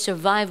for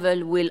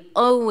survival will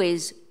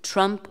always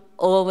trump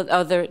all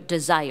other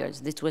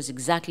desires. This was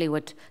exactly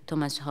what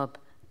Thomas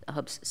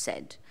Hobbes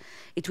said.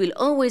 It will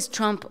always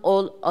trump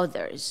all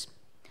others.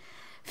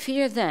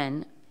 Fear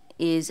then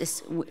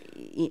is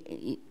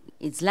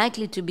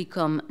likely to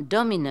become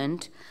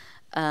dominant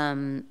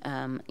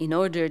in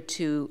order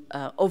to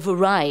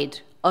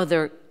override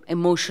other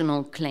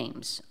emotional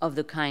claims of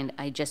the kind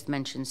I just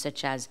mentioned,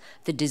 such as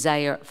the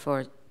desire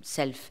for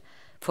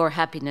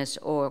happiness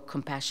or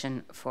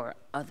compassion for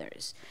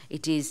others.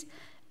 It is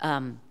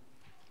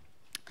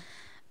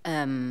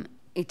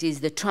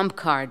the trump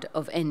card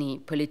of any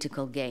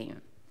political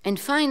game. And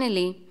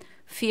finally,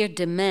 fear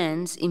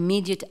demands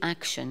immediate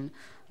action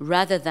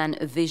rather than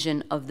a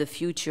vision of the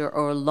future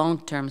or a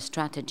long-term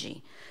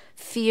strategy.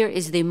 Fear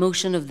is the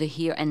emotion of the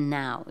here and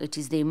now. It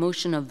is the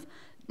emotion of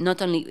not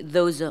only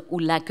those who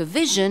lack a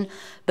vision,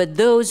 but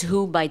those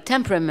who, by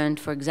temperament,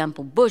 for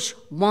example, Bush,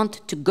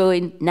 want to go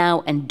in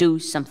now and do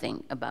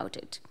something about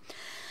it.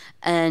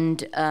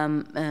 And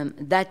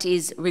that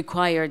is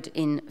required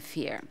in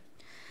fear.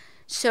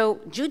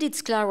 So Judith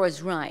Sklar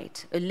was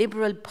right. A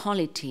liberal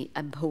polity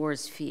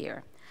abhors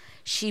fear.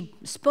 She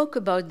spoke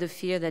about the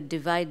fear that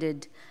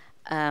divided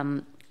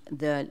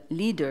the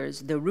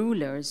leaders, the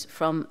rulers,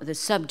 from the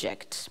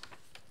subjects.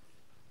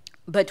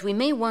 But we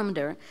may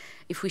wonder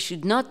if we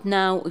should not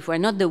now, if we're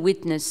not the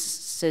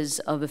witnesses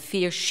of a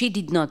fear she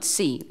did not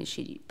see.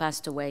 She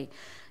passed away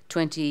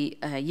 20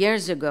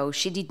 years ago.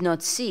 She did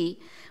not see,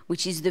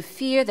 which is the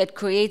fear that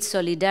creates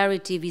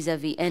solidarity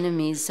vis-à-vis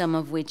enemies, some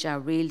of which are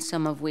real,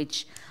 some of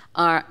which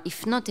are,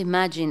 if not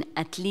imagined,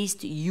 at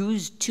least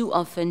used too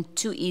often,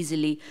 too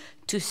easily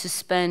to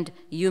suspend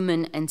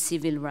human and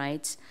civil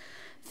rights.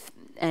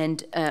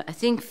 And I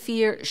think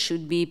fear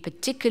should be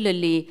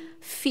particularly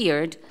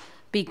feared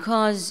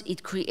because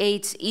it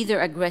creates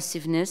either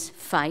aggressiveness,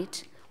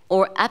 fight,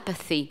 or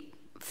apathy,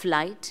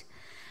 flight,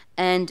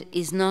 and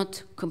is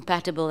not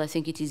compatible. I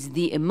think it is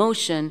the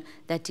emotion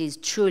that is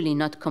truly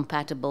not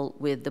compatible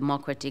with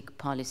democratic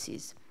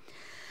policies.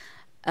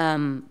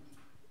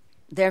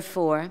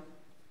 Therefore,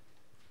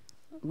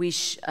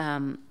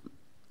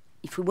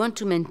 if we want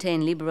to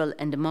maintain liberal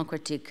and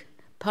democratic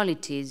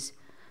polities,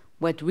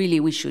 what really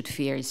we should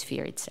fear is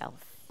fear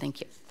itself.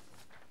 Thank you.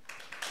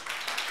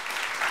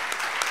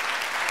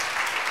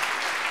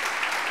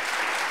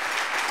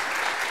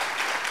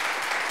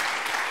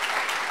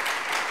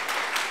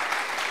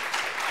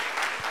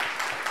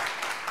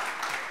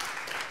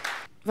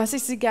 Was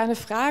ich Sie gerne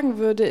fragen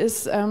würde,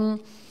 ist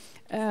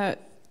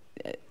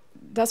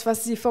das,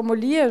 was Sie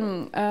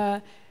formulieren,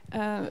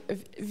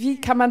 wie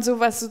kann man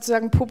sowas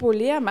sozusagen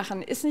populär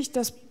machen? Ist nicht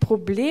das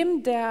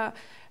Problem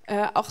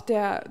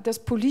des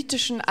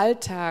politischen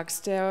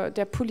Alltags,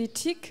 der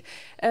Politik,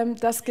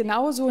 dass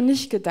genauso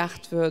nicht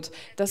gedacht wird,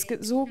 dass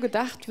so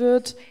gedacht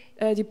wird,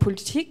 die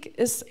Politik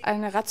ist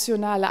eine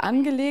rationale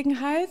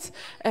Angelegenheit,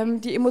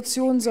 die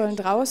Emotionen sollen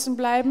draußen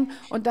bleiben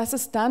und dass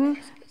es dann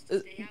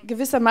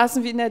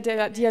gewissermaßen wie in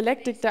der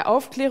Dialektik der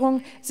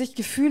Aufklärung sich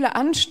Gefühle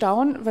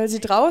anstauen, weil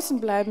sie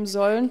draußen bleiben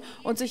sollen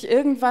und sich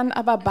irgendwann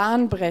aber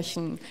Bahn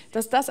brechen.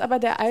 Dass das aber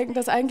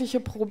das eigentliche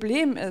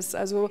Problem ist,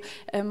 also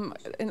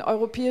in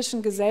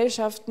europäischen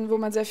Gesellschaften, wo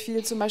man sehr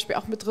viel zum Beispiel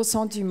auch mit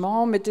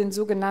Ressentiment, mit den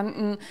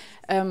sogenannten,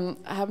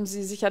 haben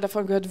Sie sicher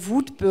davon gehört,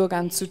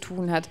 Wutbürgern zu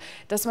tun hat,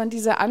 dass man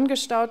diese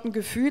angestauten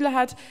Gefühle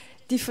hat,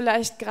 die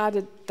vielleicht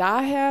gerade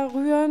daher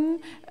rühren,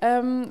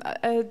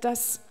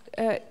 dass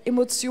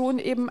Emotion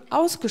eben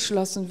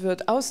ausgeschlossen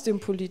wird aus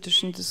dem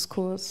politischen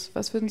Diskurs.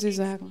 Was würden Sie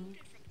sagen?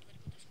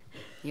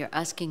 You're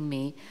asking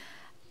me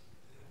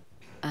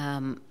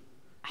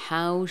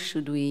how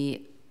should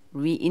we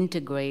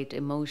reintegrate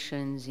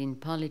emotions in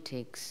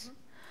politics?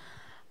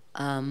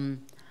 Well,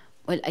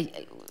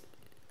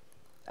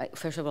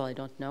 first of all, I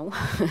don't know.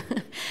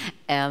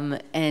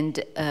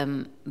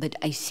 But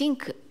I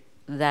think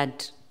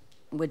that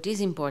what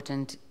is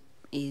important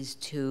is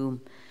to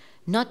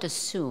not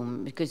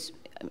assume, because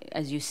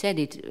as you said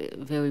it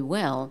very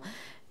well,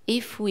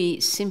 if we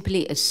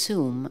simply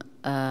assume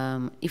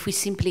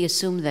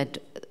that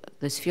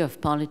the sphere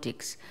of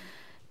politics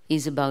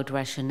is about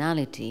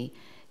rationality,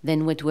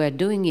 then what we're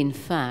doing, in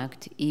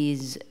fact,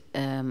 is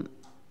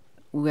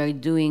we're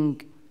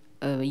doing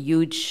a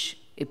huge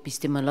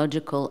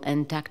epistemological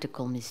and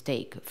tactical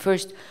mistake.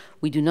 First,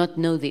 we do not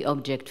know the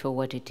object for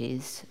what it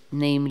is,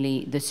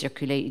 namely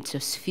it's a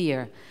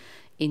sphere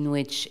in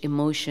which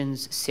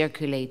emotions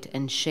circulate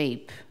and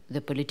shape the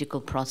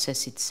political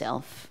process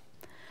itself.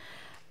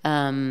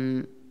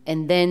 And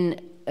then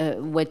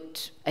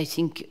what I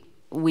think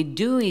we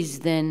do is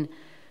then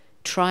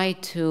try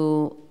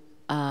to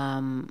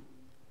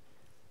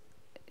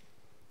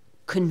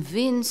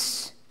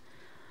convince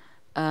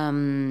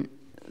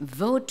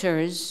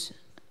voters.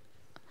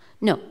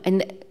 No,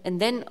 and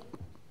then,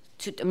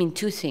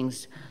 two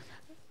things.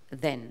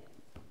 Then,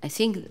 I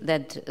think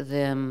that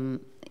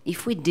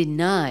if we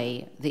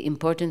deny the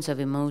importance of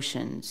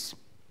emotions,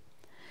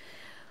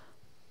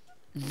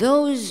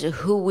 those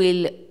who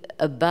will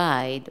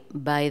abide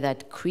by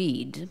that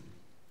creed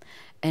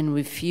and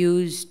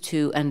refuse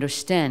to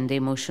understand the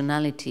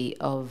emotionality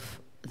of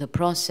the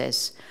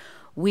process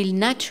will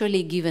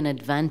naturally give an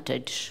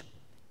advantage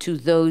to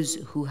those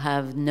who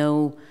have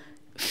no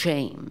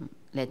shame,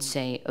 let's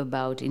say,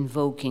 about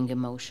invoking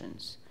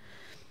emotions,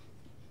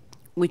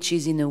 which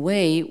is in a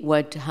way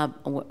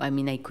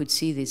I could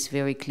see this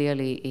very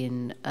clearly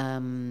in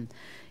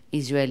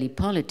Israeli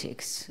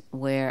politics,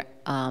 where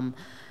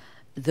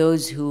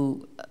those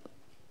who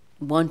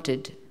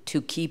wanted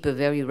to keep a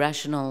very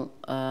rational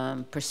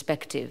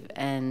perspective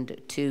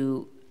and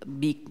to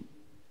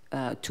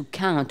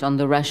count on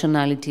the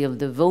rationality of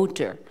the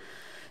voter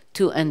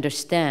to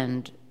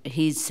understand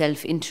his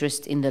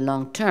self-interest in the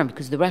long term,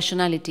 because the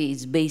rationality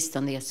is based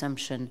on the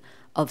assumption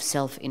of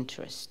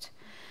self-interest.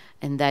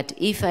 And that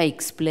if I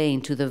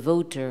explain to the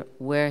voter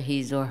where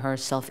his or her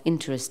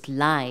self-interest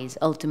lies,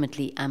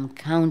 ultimately I'm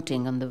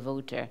counting on the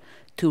voter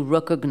to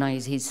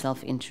recognize his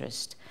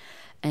self-interest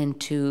and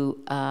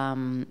to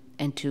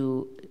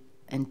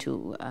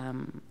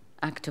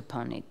act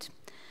upon it.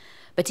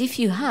 But if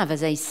you have,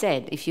 as I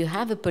said, if you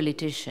have a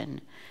politician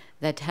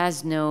that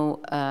has no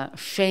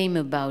shame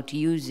about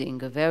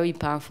using a very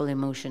powerful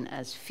emotion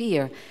as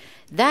fear,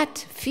 that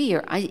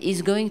fear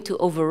is going to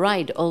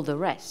override all the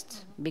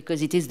rest,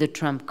 because it is the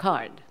trump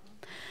card.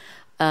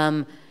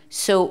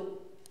 So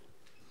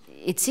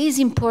it is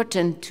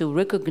important to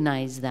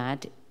recognize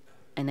that,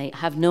 and I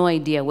have no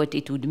idea what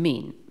it would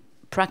mean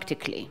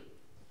practically.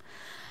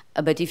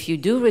 But if you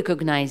do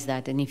recognize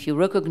that, and if you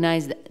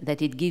recognize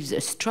that it gives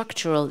a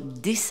structural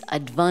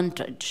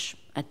disadvantage,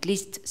 at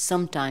least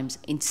sometimes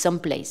in some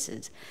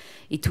places,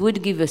 it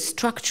would give a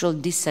structural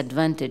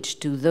disadvantage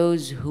to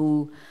those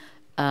who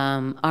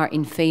are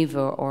in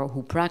favor or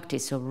who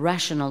practice a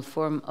rational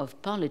form of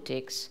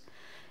politics,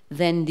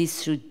 then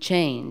this should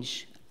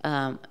change.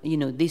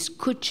 This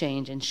could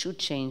change and should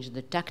change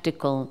the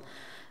tactical,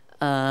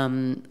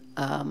 the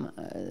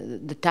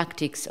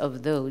tactics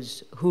of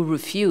those who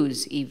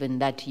refuse even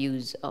that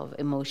use of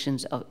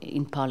emotions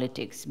in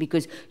politics,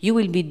 because you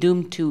will be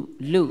doomed to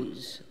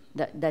lose.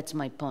 That's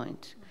my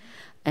point.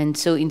 And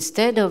so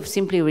instead of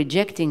simply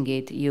rejecting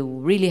it, you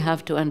really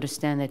have to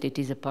understand that it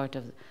is a part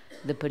of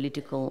the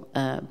political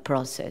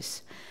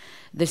process.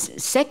 The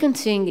second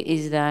thing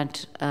is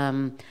that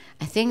I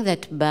think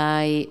that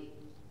by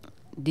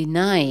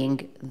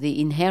denying the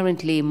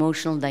inherently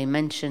emotional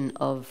dimension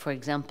of, for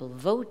example,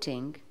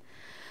 voting,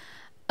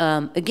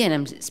 again,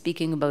 I'm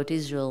speaking about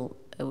Israel,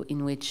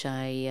 in which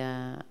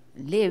I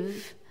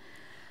live,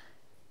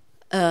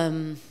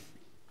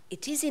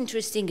 it is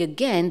interesting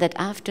again that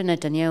after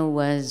Netanyahu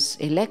was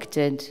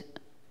elected,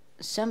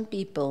 some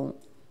people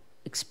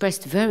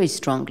expressed very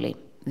strongly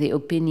the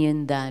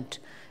opinion that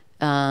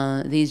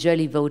the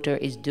Israeli voter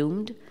is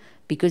doomed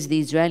because the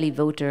Israeli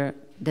voter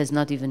does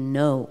not even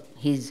know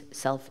his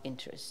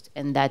self-interest,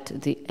 and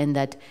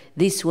that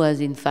this was,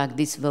 in fact,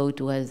 this vote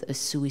was a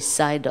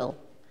suicidal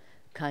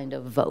kind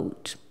of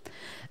vote,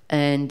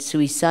 and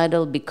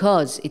suicidal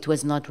because it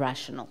was not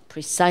rational,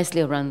 precisely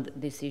around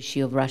this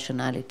issue of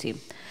rationality.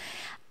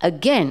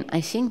 Again,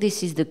 I think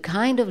this is the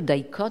kind of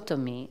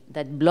dichotomy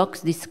that blocks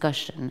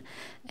discussion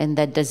and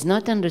that does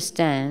not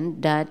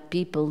understand that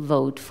people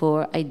vote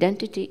for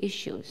identity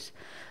issues,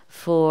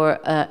 for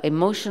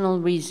emotional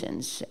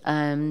reasons,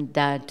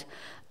 that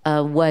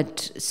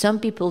what some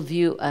people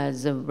view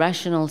as a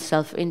rational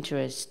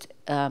self-interest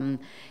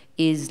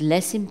is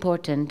less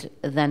important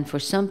than for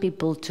some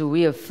people to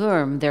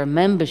reaffirm their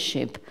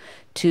membership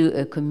to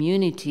a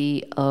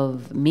community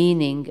of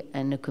meaning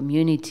and a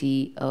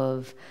community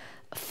of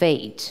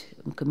fate,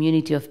 a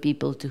community of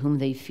people to whom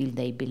they feel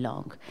they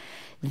belong.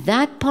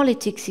 That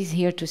politics is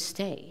here to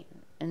stay.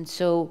 And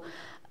so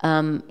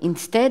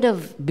instead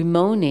of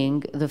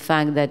bemoaning the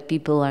fact that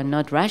people are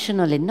not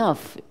rational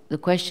enough, the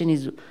question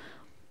is,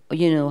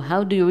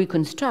 how do you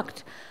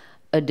reconstruct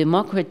a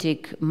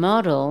democratic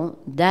model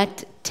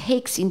that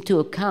takes into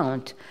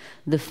account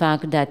the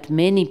fact that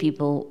many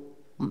people,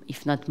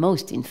 if not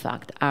most, in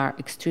fact, are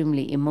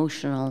extremely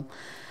emotional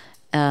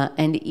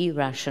and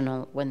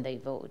irrational when they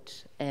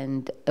vote,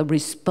 and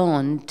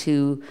respond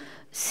to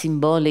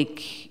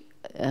symbolic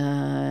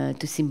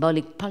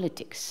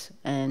politics,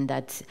 and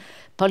that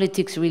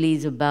politics really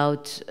is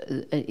about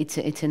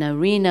it's an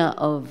arena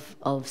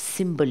of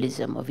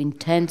symbolism, of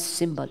intense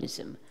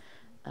symbolism.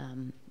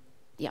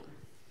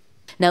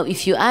 Now,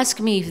 if you ask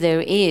me if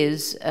there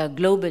is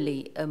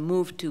globally a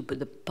move to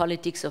the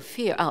politics of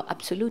fear,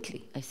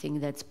 absolutely. I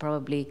think that's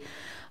probably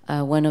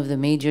one of the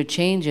major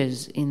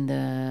changes in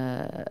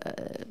the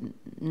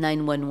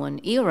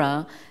 911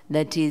 era.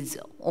 That is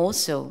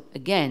also,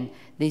 again,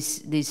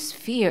 this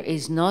fear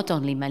is not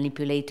only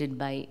manipulated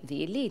by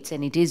the elites,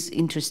 and it is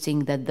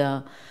interesting that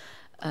the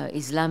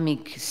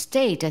Islamic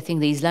State, I think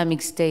the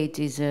Islamic State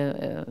is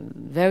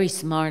very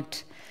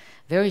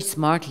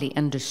smartly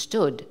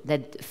understood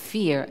that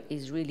fear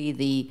is really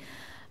the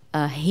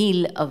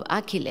heel of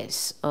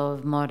Achilles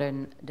of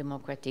modern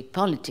democratic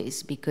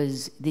politics,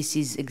 because this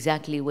is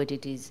exactly what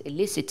it is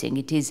eliciting.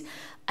 It is,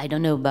 I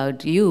don't know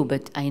about you,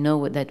 but I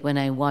know that when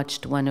I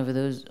watched one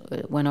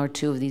or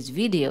two of these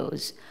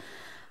videos,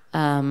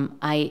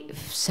 I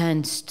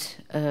sensed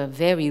a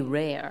very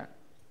rare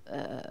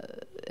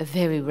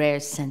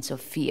sense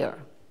of fear.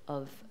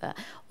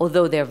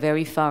 Although they're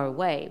very far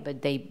away,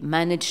 but they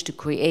managed to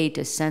create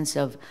a sense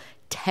of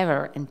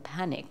terror and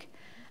panic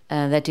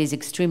that is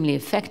extremely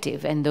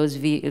effective. And those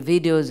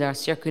videos are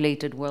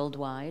circulated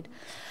worldwide.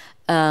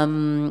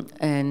 The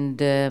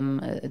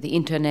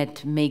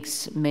internet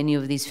makes many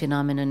of these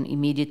phenomena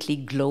immediately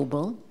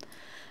global.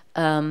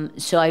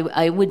 So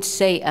I would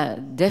say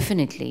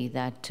definitely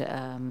that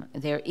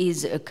there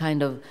is a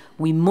kind of,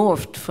 we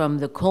morphed from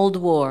the Cold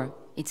War.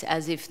 It's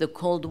as if the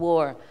Cold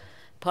War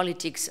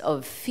politics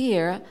of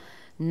fear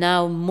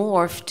now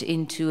morphed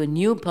into a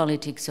new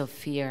politics of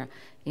fear,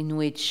 in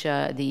which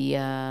the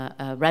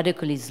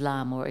radical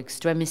Islam or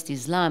extremist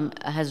Islam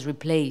has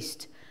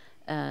replaced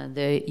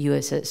the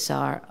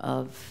USSR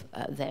of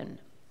then.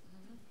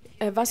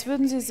 Was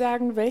würden Sie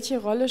sagen, welche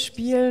Rolle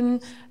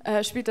spielt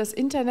das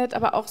Internet,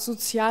 aber auch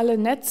soziale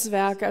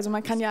Netzwerke? Also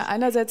man kann ja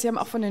einerseits, Sie haben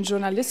auch von den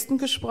Journalisten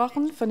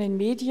gesprochen, von den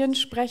Medien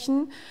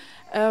sprechen,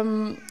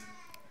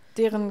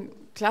 deren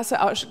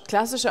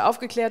klassische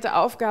aufgeklärte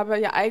Aufgabe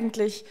ja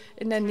eigentlich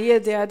in der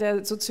Nähe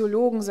der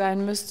Soziologen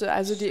sein müsste,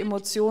 also die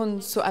Emotionen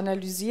zu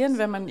analysieren,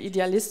 wenn man ein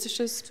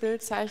idealistisches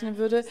Bild zeichnen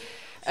würde.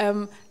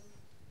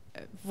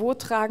 Wo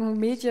tragen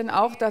Medien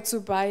auch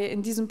dazu bei,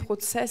 in diesem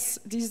Prozess,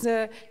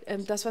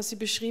 das, was Sie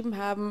beschrieben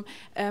haben,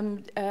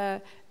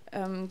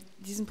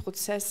 diesen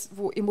Prozess,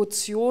 wo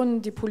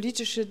Emotionen die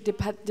politische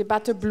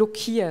Debatte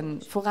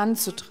blockieren,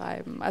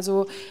 voranzutreiben?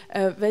 Also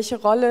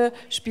welche Rolle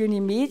spielen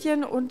die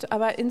Medien und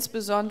aber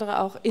insbesondere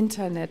auch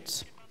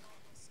Internet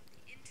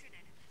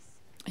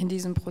in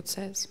diesem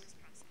Prozess?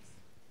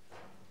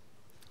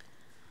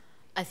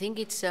 I think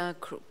it's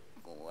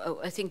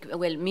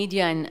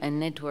media and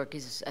network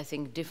is, I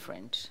think,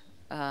 different.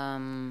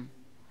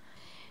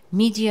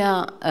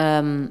 Media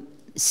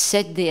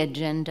set the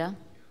agenda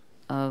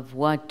of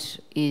what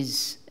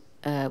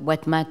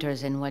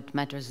matters and what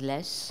matters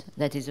less.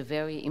 That is a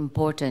very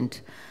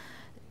important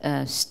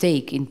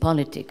stake in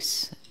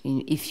politics.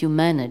 If you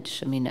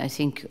manage, I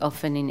think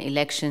often in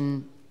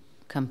election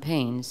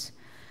campaigns,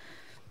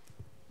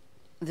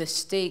 the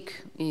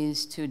stake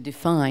is to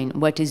define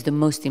what is the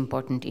most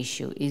important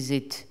issue. Is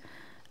it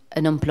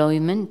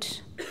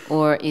unemployment,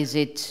 or is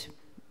it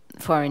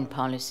foreign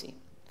policy,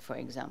 for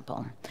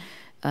example?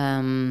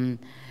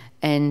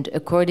 And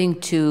according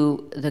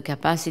to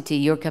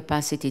your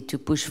capacity to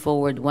push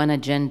forward one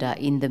agenda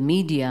in the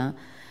media,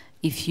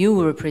 if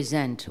you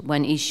represent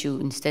one issue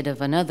instead of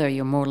another,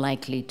 you're more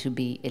likely to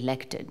be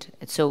elected.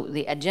 So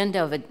the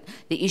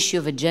issue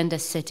of agenda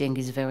setting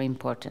is very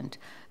important.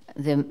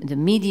 The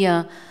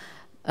media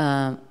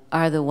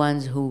are the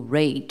ones who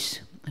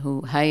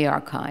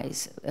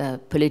hierarchize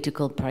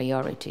political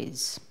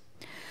priorities.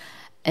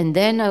 And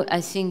then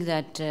I think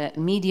that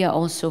media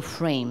also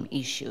frame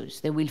issues.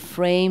 They will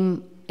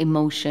frame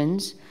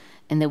emotions,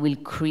 and they will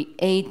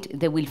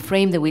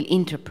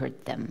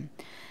interpret them.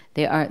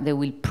 They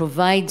will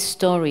provide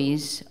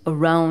stories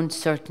around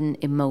certain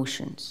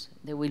emotions.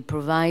 They will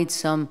provide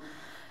some,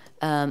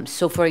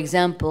 so for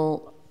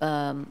example,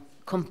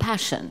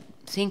 compassion.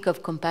 Think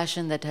of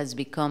compassion, that has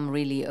become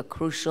really a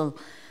crucial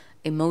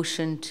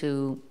emotion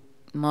to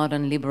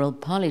modern liberal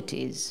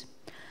polities.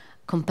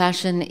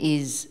 Compassion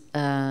is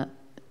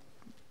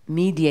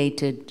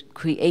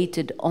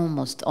created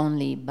almost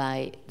only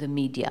by the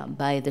media,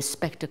 by the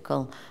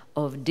spectacle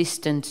of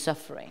distant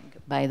suffering,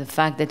 by the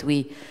fact that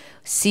we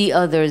see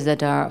others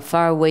that are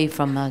far away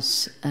from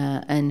us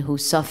and who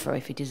suffer.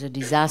 If it is a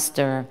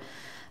disaster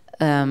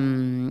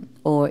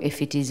or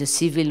if it is a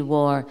civil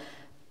war,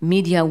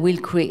 media will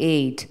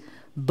create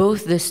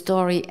both the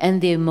story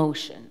and the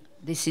emotion.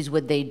 This is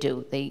what they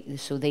do.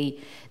 So they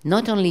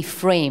not only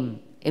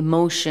frame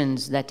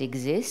emotions that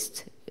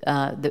exist,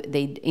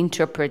 they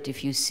interpret,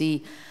 if you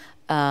see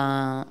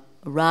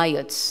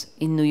riots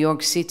in New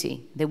York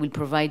City, they will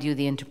provide you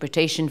the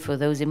interpretation for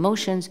those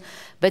emotions,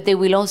 but they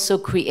will also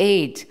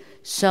create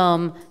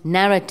some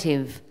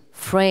narrative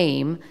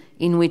frame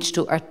in which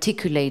to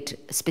articulate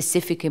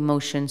specific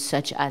emotions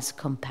such as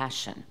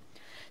compassion.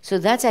 So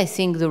that's, I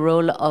think, the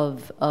role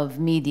of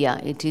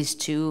media. It is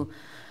to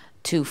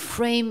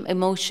frame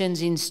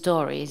emotions in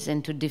stories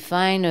and to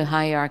define a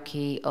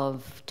hierarchy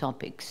of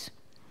topics.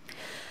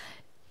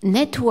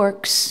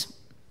 Networks,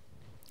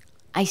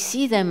 I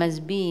see them as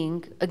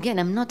being, again,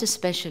 I'm not a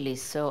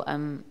specialist, so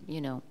I'm,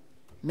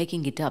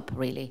 making it up,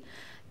 really,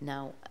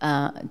 now,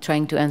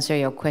 trying to answer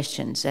your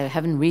questions. I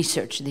haven't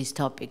researched these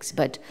topics,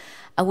 but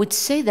I would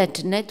say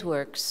that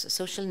networks,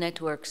 social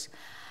networks,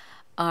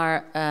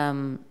 are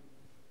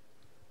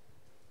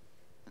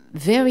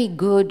very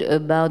good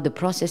about the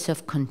process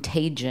of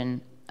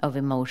contagion of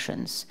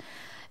emotions.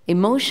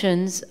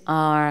 Emotions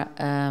are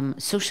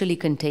socially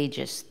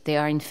contagious. They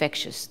are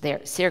infectious. They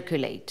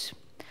circulate.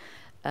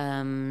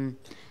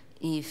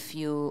 If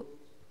you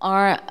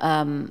are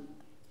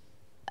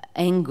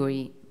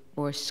angry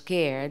or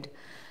scared,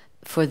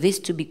 for this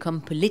to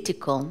become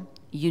political,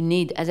 you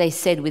need, as I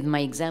said with my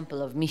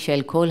example of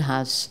Michael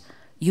Kohlhaas,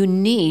 you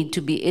need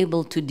to be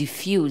able to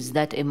diffuse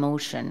that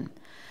emotion,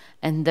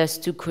 and thus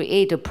to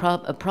create a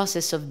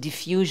process of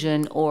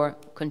diffusion or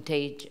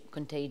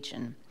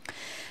contagion.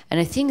 And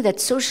I think that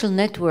social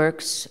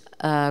networks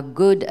are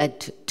good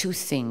at two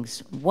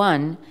things.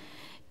 One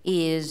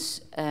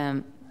is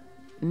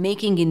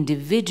making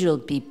individual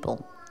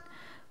people,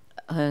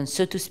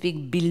 so to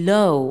speak,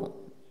 below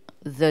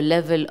the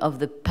level of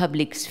the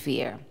public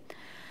sphere.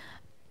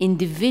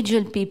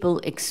 Individual people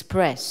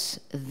express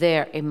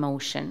their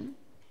emotion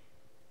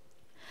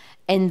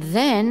and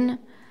then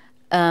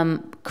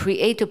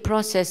create a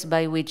process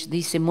by which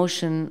this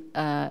emotion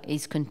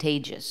is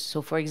contagious.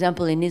 So, for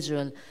example, in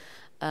Israel,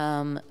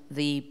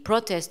 the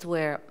protests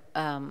were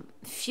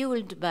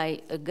fueled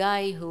by a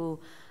guy who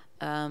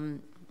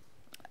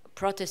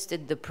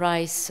protested the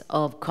price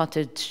of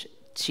cottage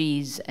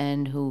cheese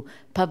and who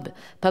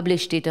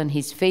published it on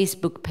his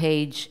Facebook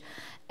page,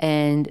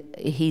 and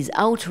his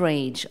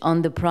outrage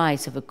on the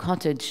price of a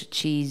cottage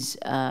cheese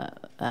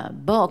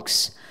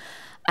box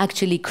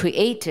actually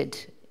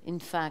created, in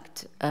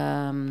fact,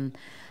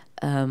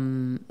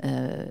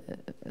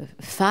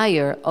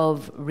 fire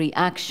of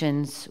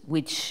reactions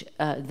which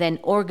then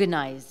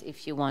organized,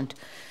 if you want.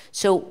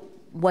 So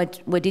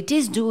what it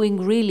is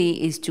doing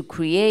really is to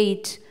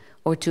create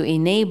or to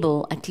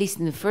enable, at least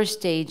in the first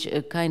stage,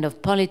 a kind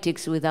of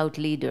politics without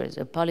leaders,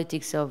 a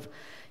politics of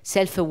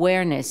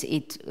self-awareness.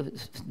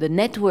 The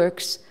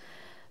networks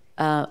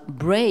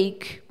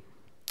break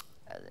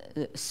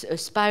a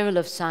spiral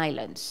of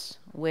silence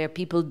where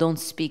people don't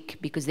speak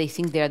because they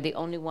think they are the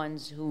only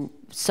ones who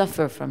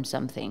suffer from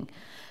something.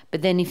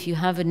 But then if you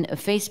have a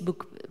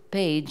Facebook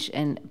page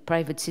and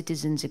private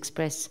citizens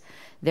express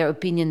their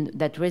opinion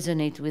that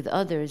resonate with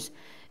others,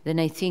 then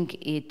I think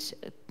it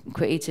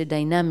creates a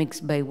dynamics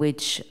by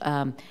which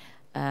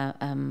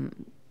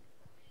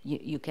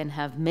you can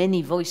have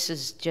many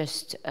voices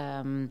just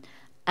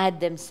add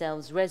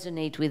themselves,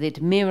 resonate with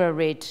it, mirror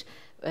it,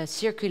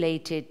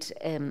 circulate it,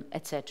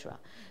 etc.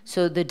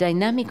 So the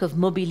dynamic of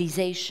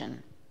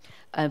mobilization.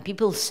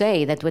 People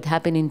say that what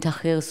happened in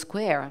Tahrir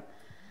Square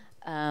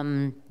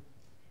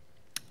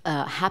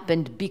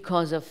happened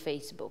because of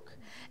Facebook.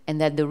 And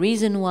that the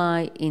reason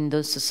why in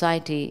the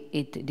society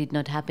it did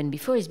not happen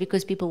before is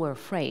because people were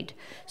afraid.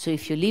 So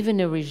if you live in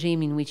a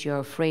regime in which you're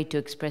afraid to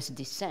express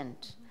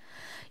dissent,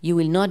 you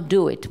will not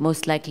do it,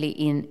 most likely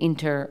in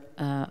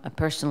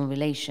interpersonal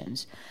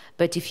relations.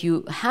 But if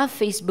you have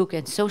Facebook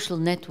and social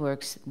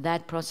networks,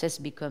 that process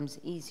becomes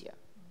easier.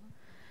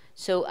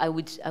 So I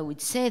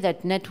would say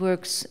that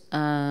networks,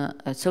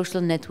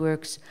 social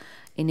networks,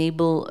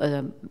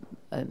 enable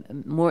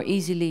more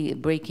easily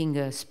breaking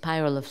a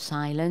spiral of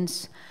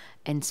silence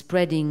and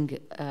spreading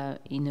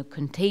in a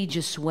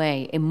contagious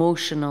way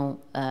emotional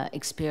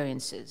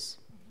experiences.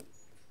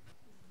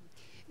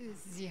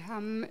 Sie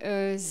haben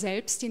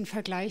selbst den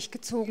Vergleich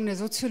gezogen der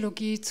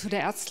Soziologie zu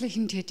der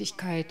ärztlichen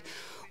Tätigkeit.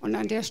 Und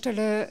an der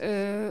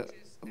Stelle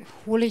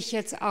hole ich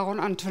jetzt Aaron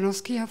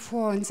Antonowski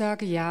hervor und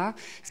sage, ja,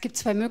 es gibt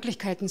zwei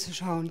Möglichkeiten zu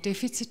schauen,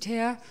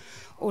 defizitär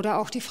oder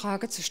auch die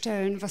Frage zu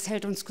stellen, was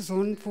hält uns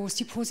gesund, wo ist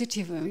die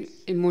positive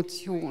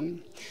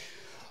Emotion,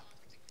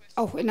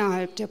 auch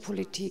innerhalb der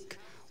Politik.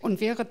 Und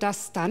wäre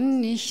das dann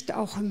nicht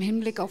auch im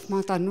Hinblick auf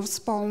Martha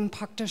Nussbaum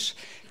praktisch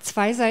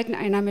zwei Seiten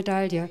einer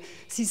Medaille?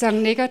 Sie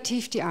sagen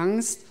negativ die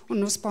Angst und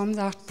Nussbaum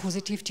sagt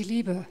positiv die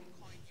Liebe.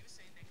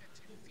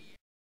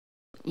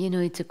 You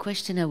know, it's a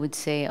question, I would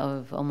say,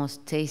 of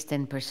almost taste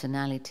and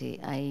personality.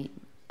 I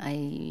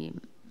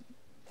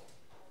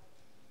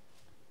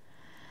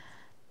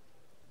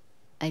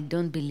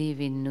don't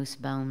believe in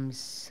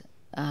Nussbaum's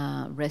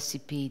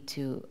recipe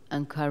to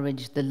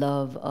encourage the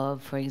love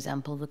of, for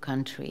example, the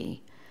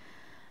country.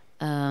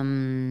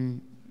 I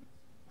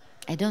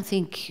don't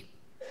think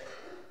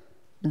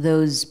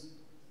those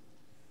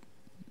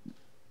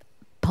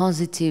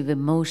positive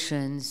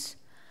emotions,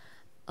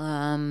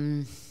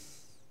 no,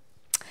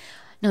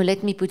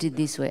 let me put it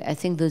this way. I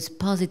think those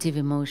positive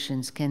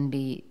emotions can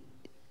be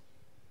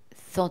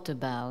thought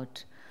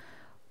about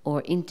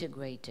or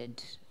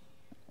integrated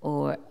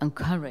or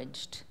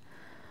encouraged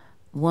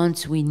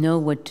once we know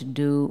what to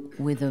do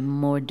with the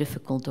more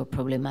difficult or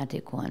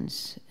problematic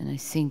ones. And I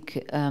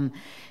think,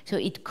 so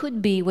it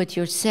could be what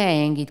you're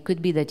saying, it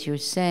could be that you're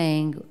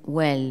saying,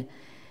 well,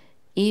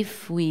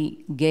 if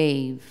we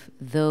gave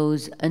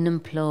those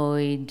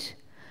unemployed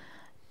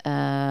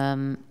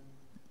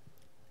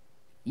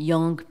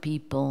young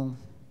people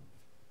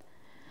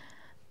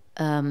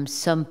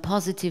some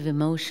positive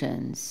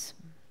emotions,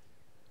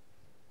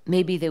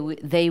 maybe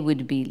they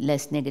would be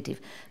less negative.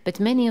 But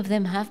many of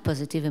them have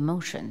positive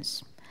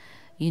emotions.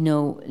 You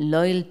know,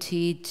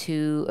 loyalty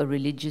to a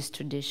religious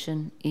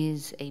tradition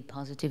is a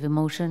positive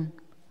emotion.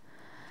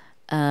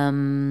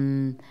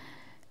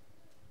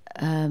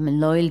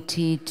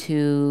 Loyalty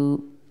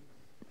to,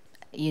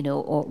 you know,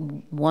 or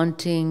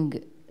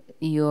wanting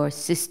your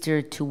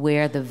sister to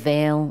wear the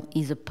veil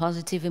is a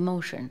positive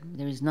emotion.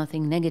 There is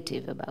nothing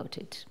negative about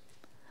it.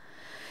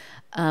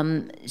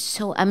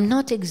 So I'm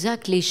not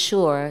exactly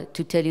sure,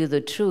 to tell you the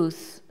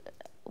truth,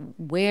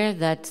 where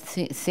that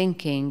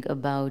thinking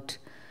about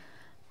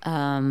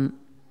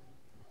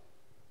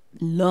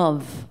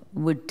love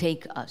would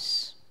take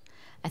us.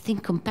 I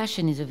think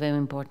compassion is a very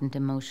important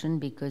emotion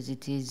because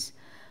it is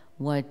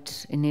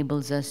what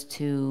enables us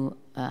to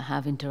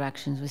have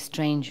interactions with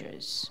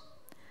strangers.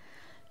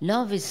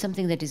 Love is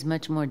something that is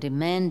much more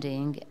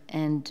demanding,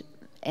 and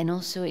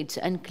also it's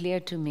unclear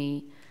to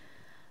me.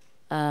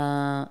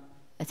 I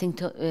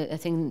think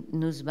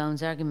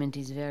Nussbaum's argument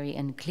is very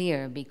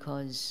unclear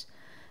because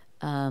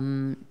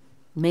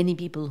many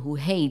people who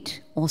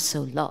hate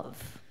also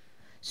love.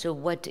 So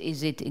what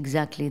is it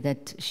exactly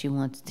that she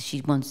wants?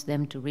 She wants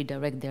them to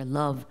redirect their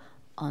love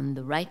on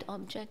the right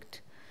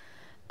object,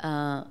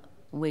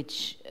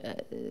 which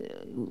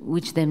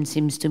then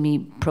seems to me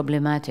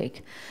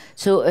problematic.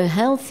 So a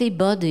healthy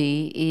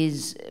body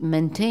is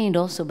maintained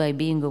also by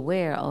being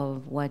aware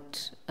of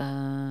what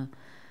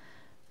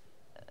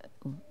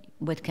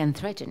can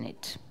threaten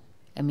it.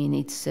 I mean,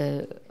 it's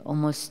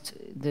almost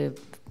the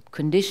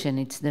condition,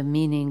 it's the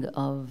meaning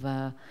of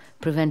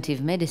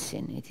preventive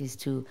medicine. It is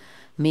to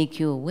make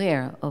you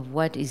aware of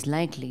what is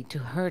likely to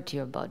hurt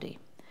your body.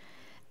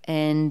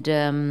 And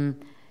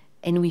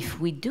if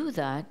we do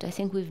that, I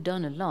think we've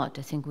done a lot.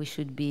 I think we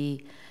should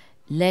be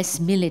less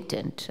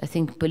militant. I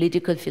think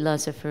political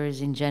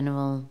philosophers in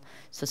general,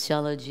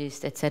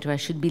 sociologists, etc.,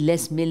 should be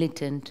less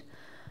militant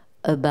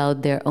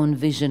about their own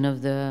vision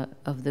of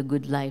the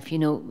good life. You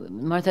know,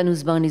 Martha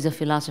Nussbaum is a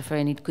philosopher,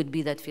 and it could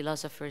be that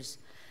philosophers,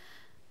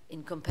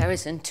 in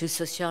comparison to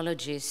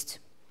sociologists,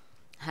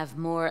 have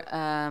more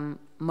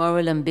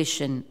moral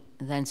ambition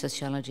than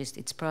sociologists.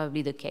 It's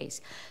probably the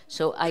case.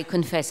 So I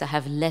confess I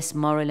have less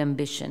moral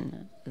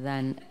ambition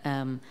than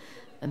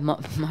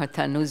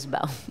Martha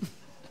Nussbaum.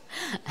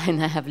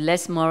 And I have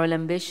less moral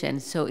ambition.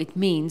 So it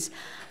means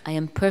I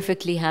am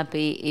perfectly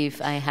happy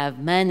if I have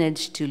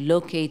managed to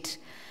locate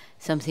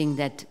something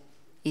that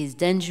is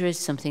dangerous,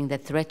 something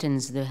that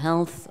threatens the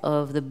health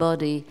of the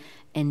body,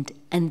 and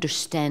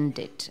understand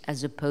it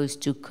as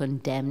opposed to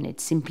condemn it.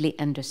 Simply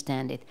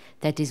understand it.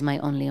 That is my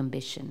only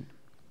ambition.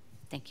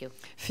 Thank you.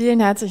 Vielen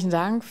herzlichen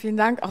Dank. Vielen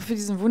Dank auch für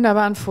diesen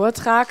wunderbaren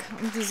Vortrag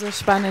und diese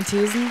spannenden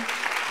Thesen.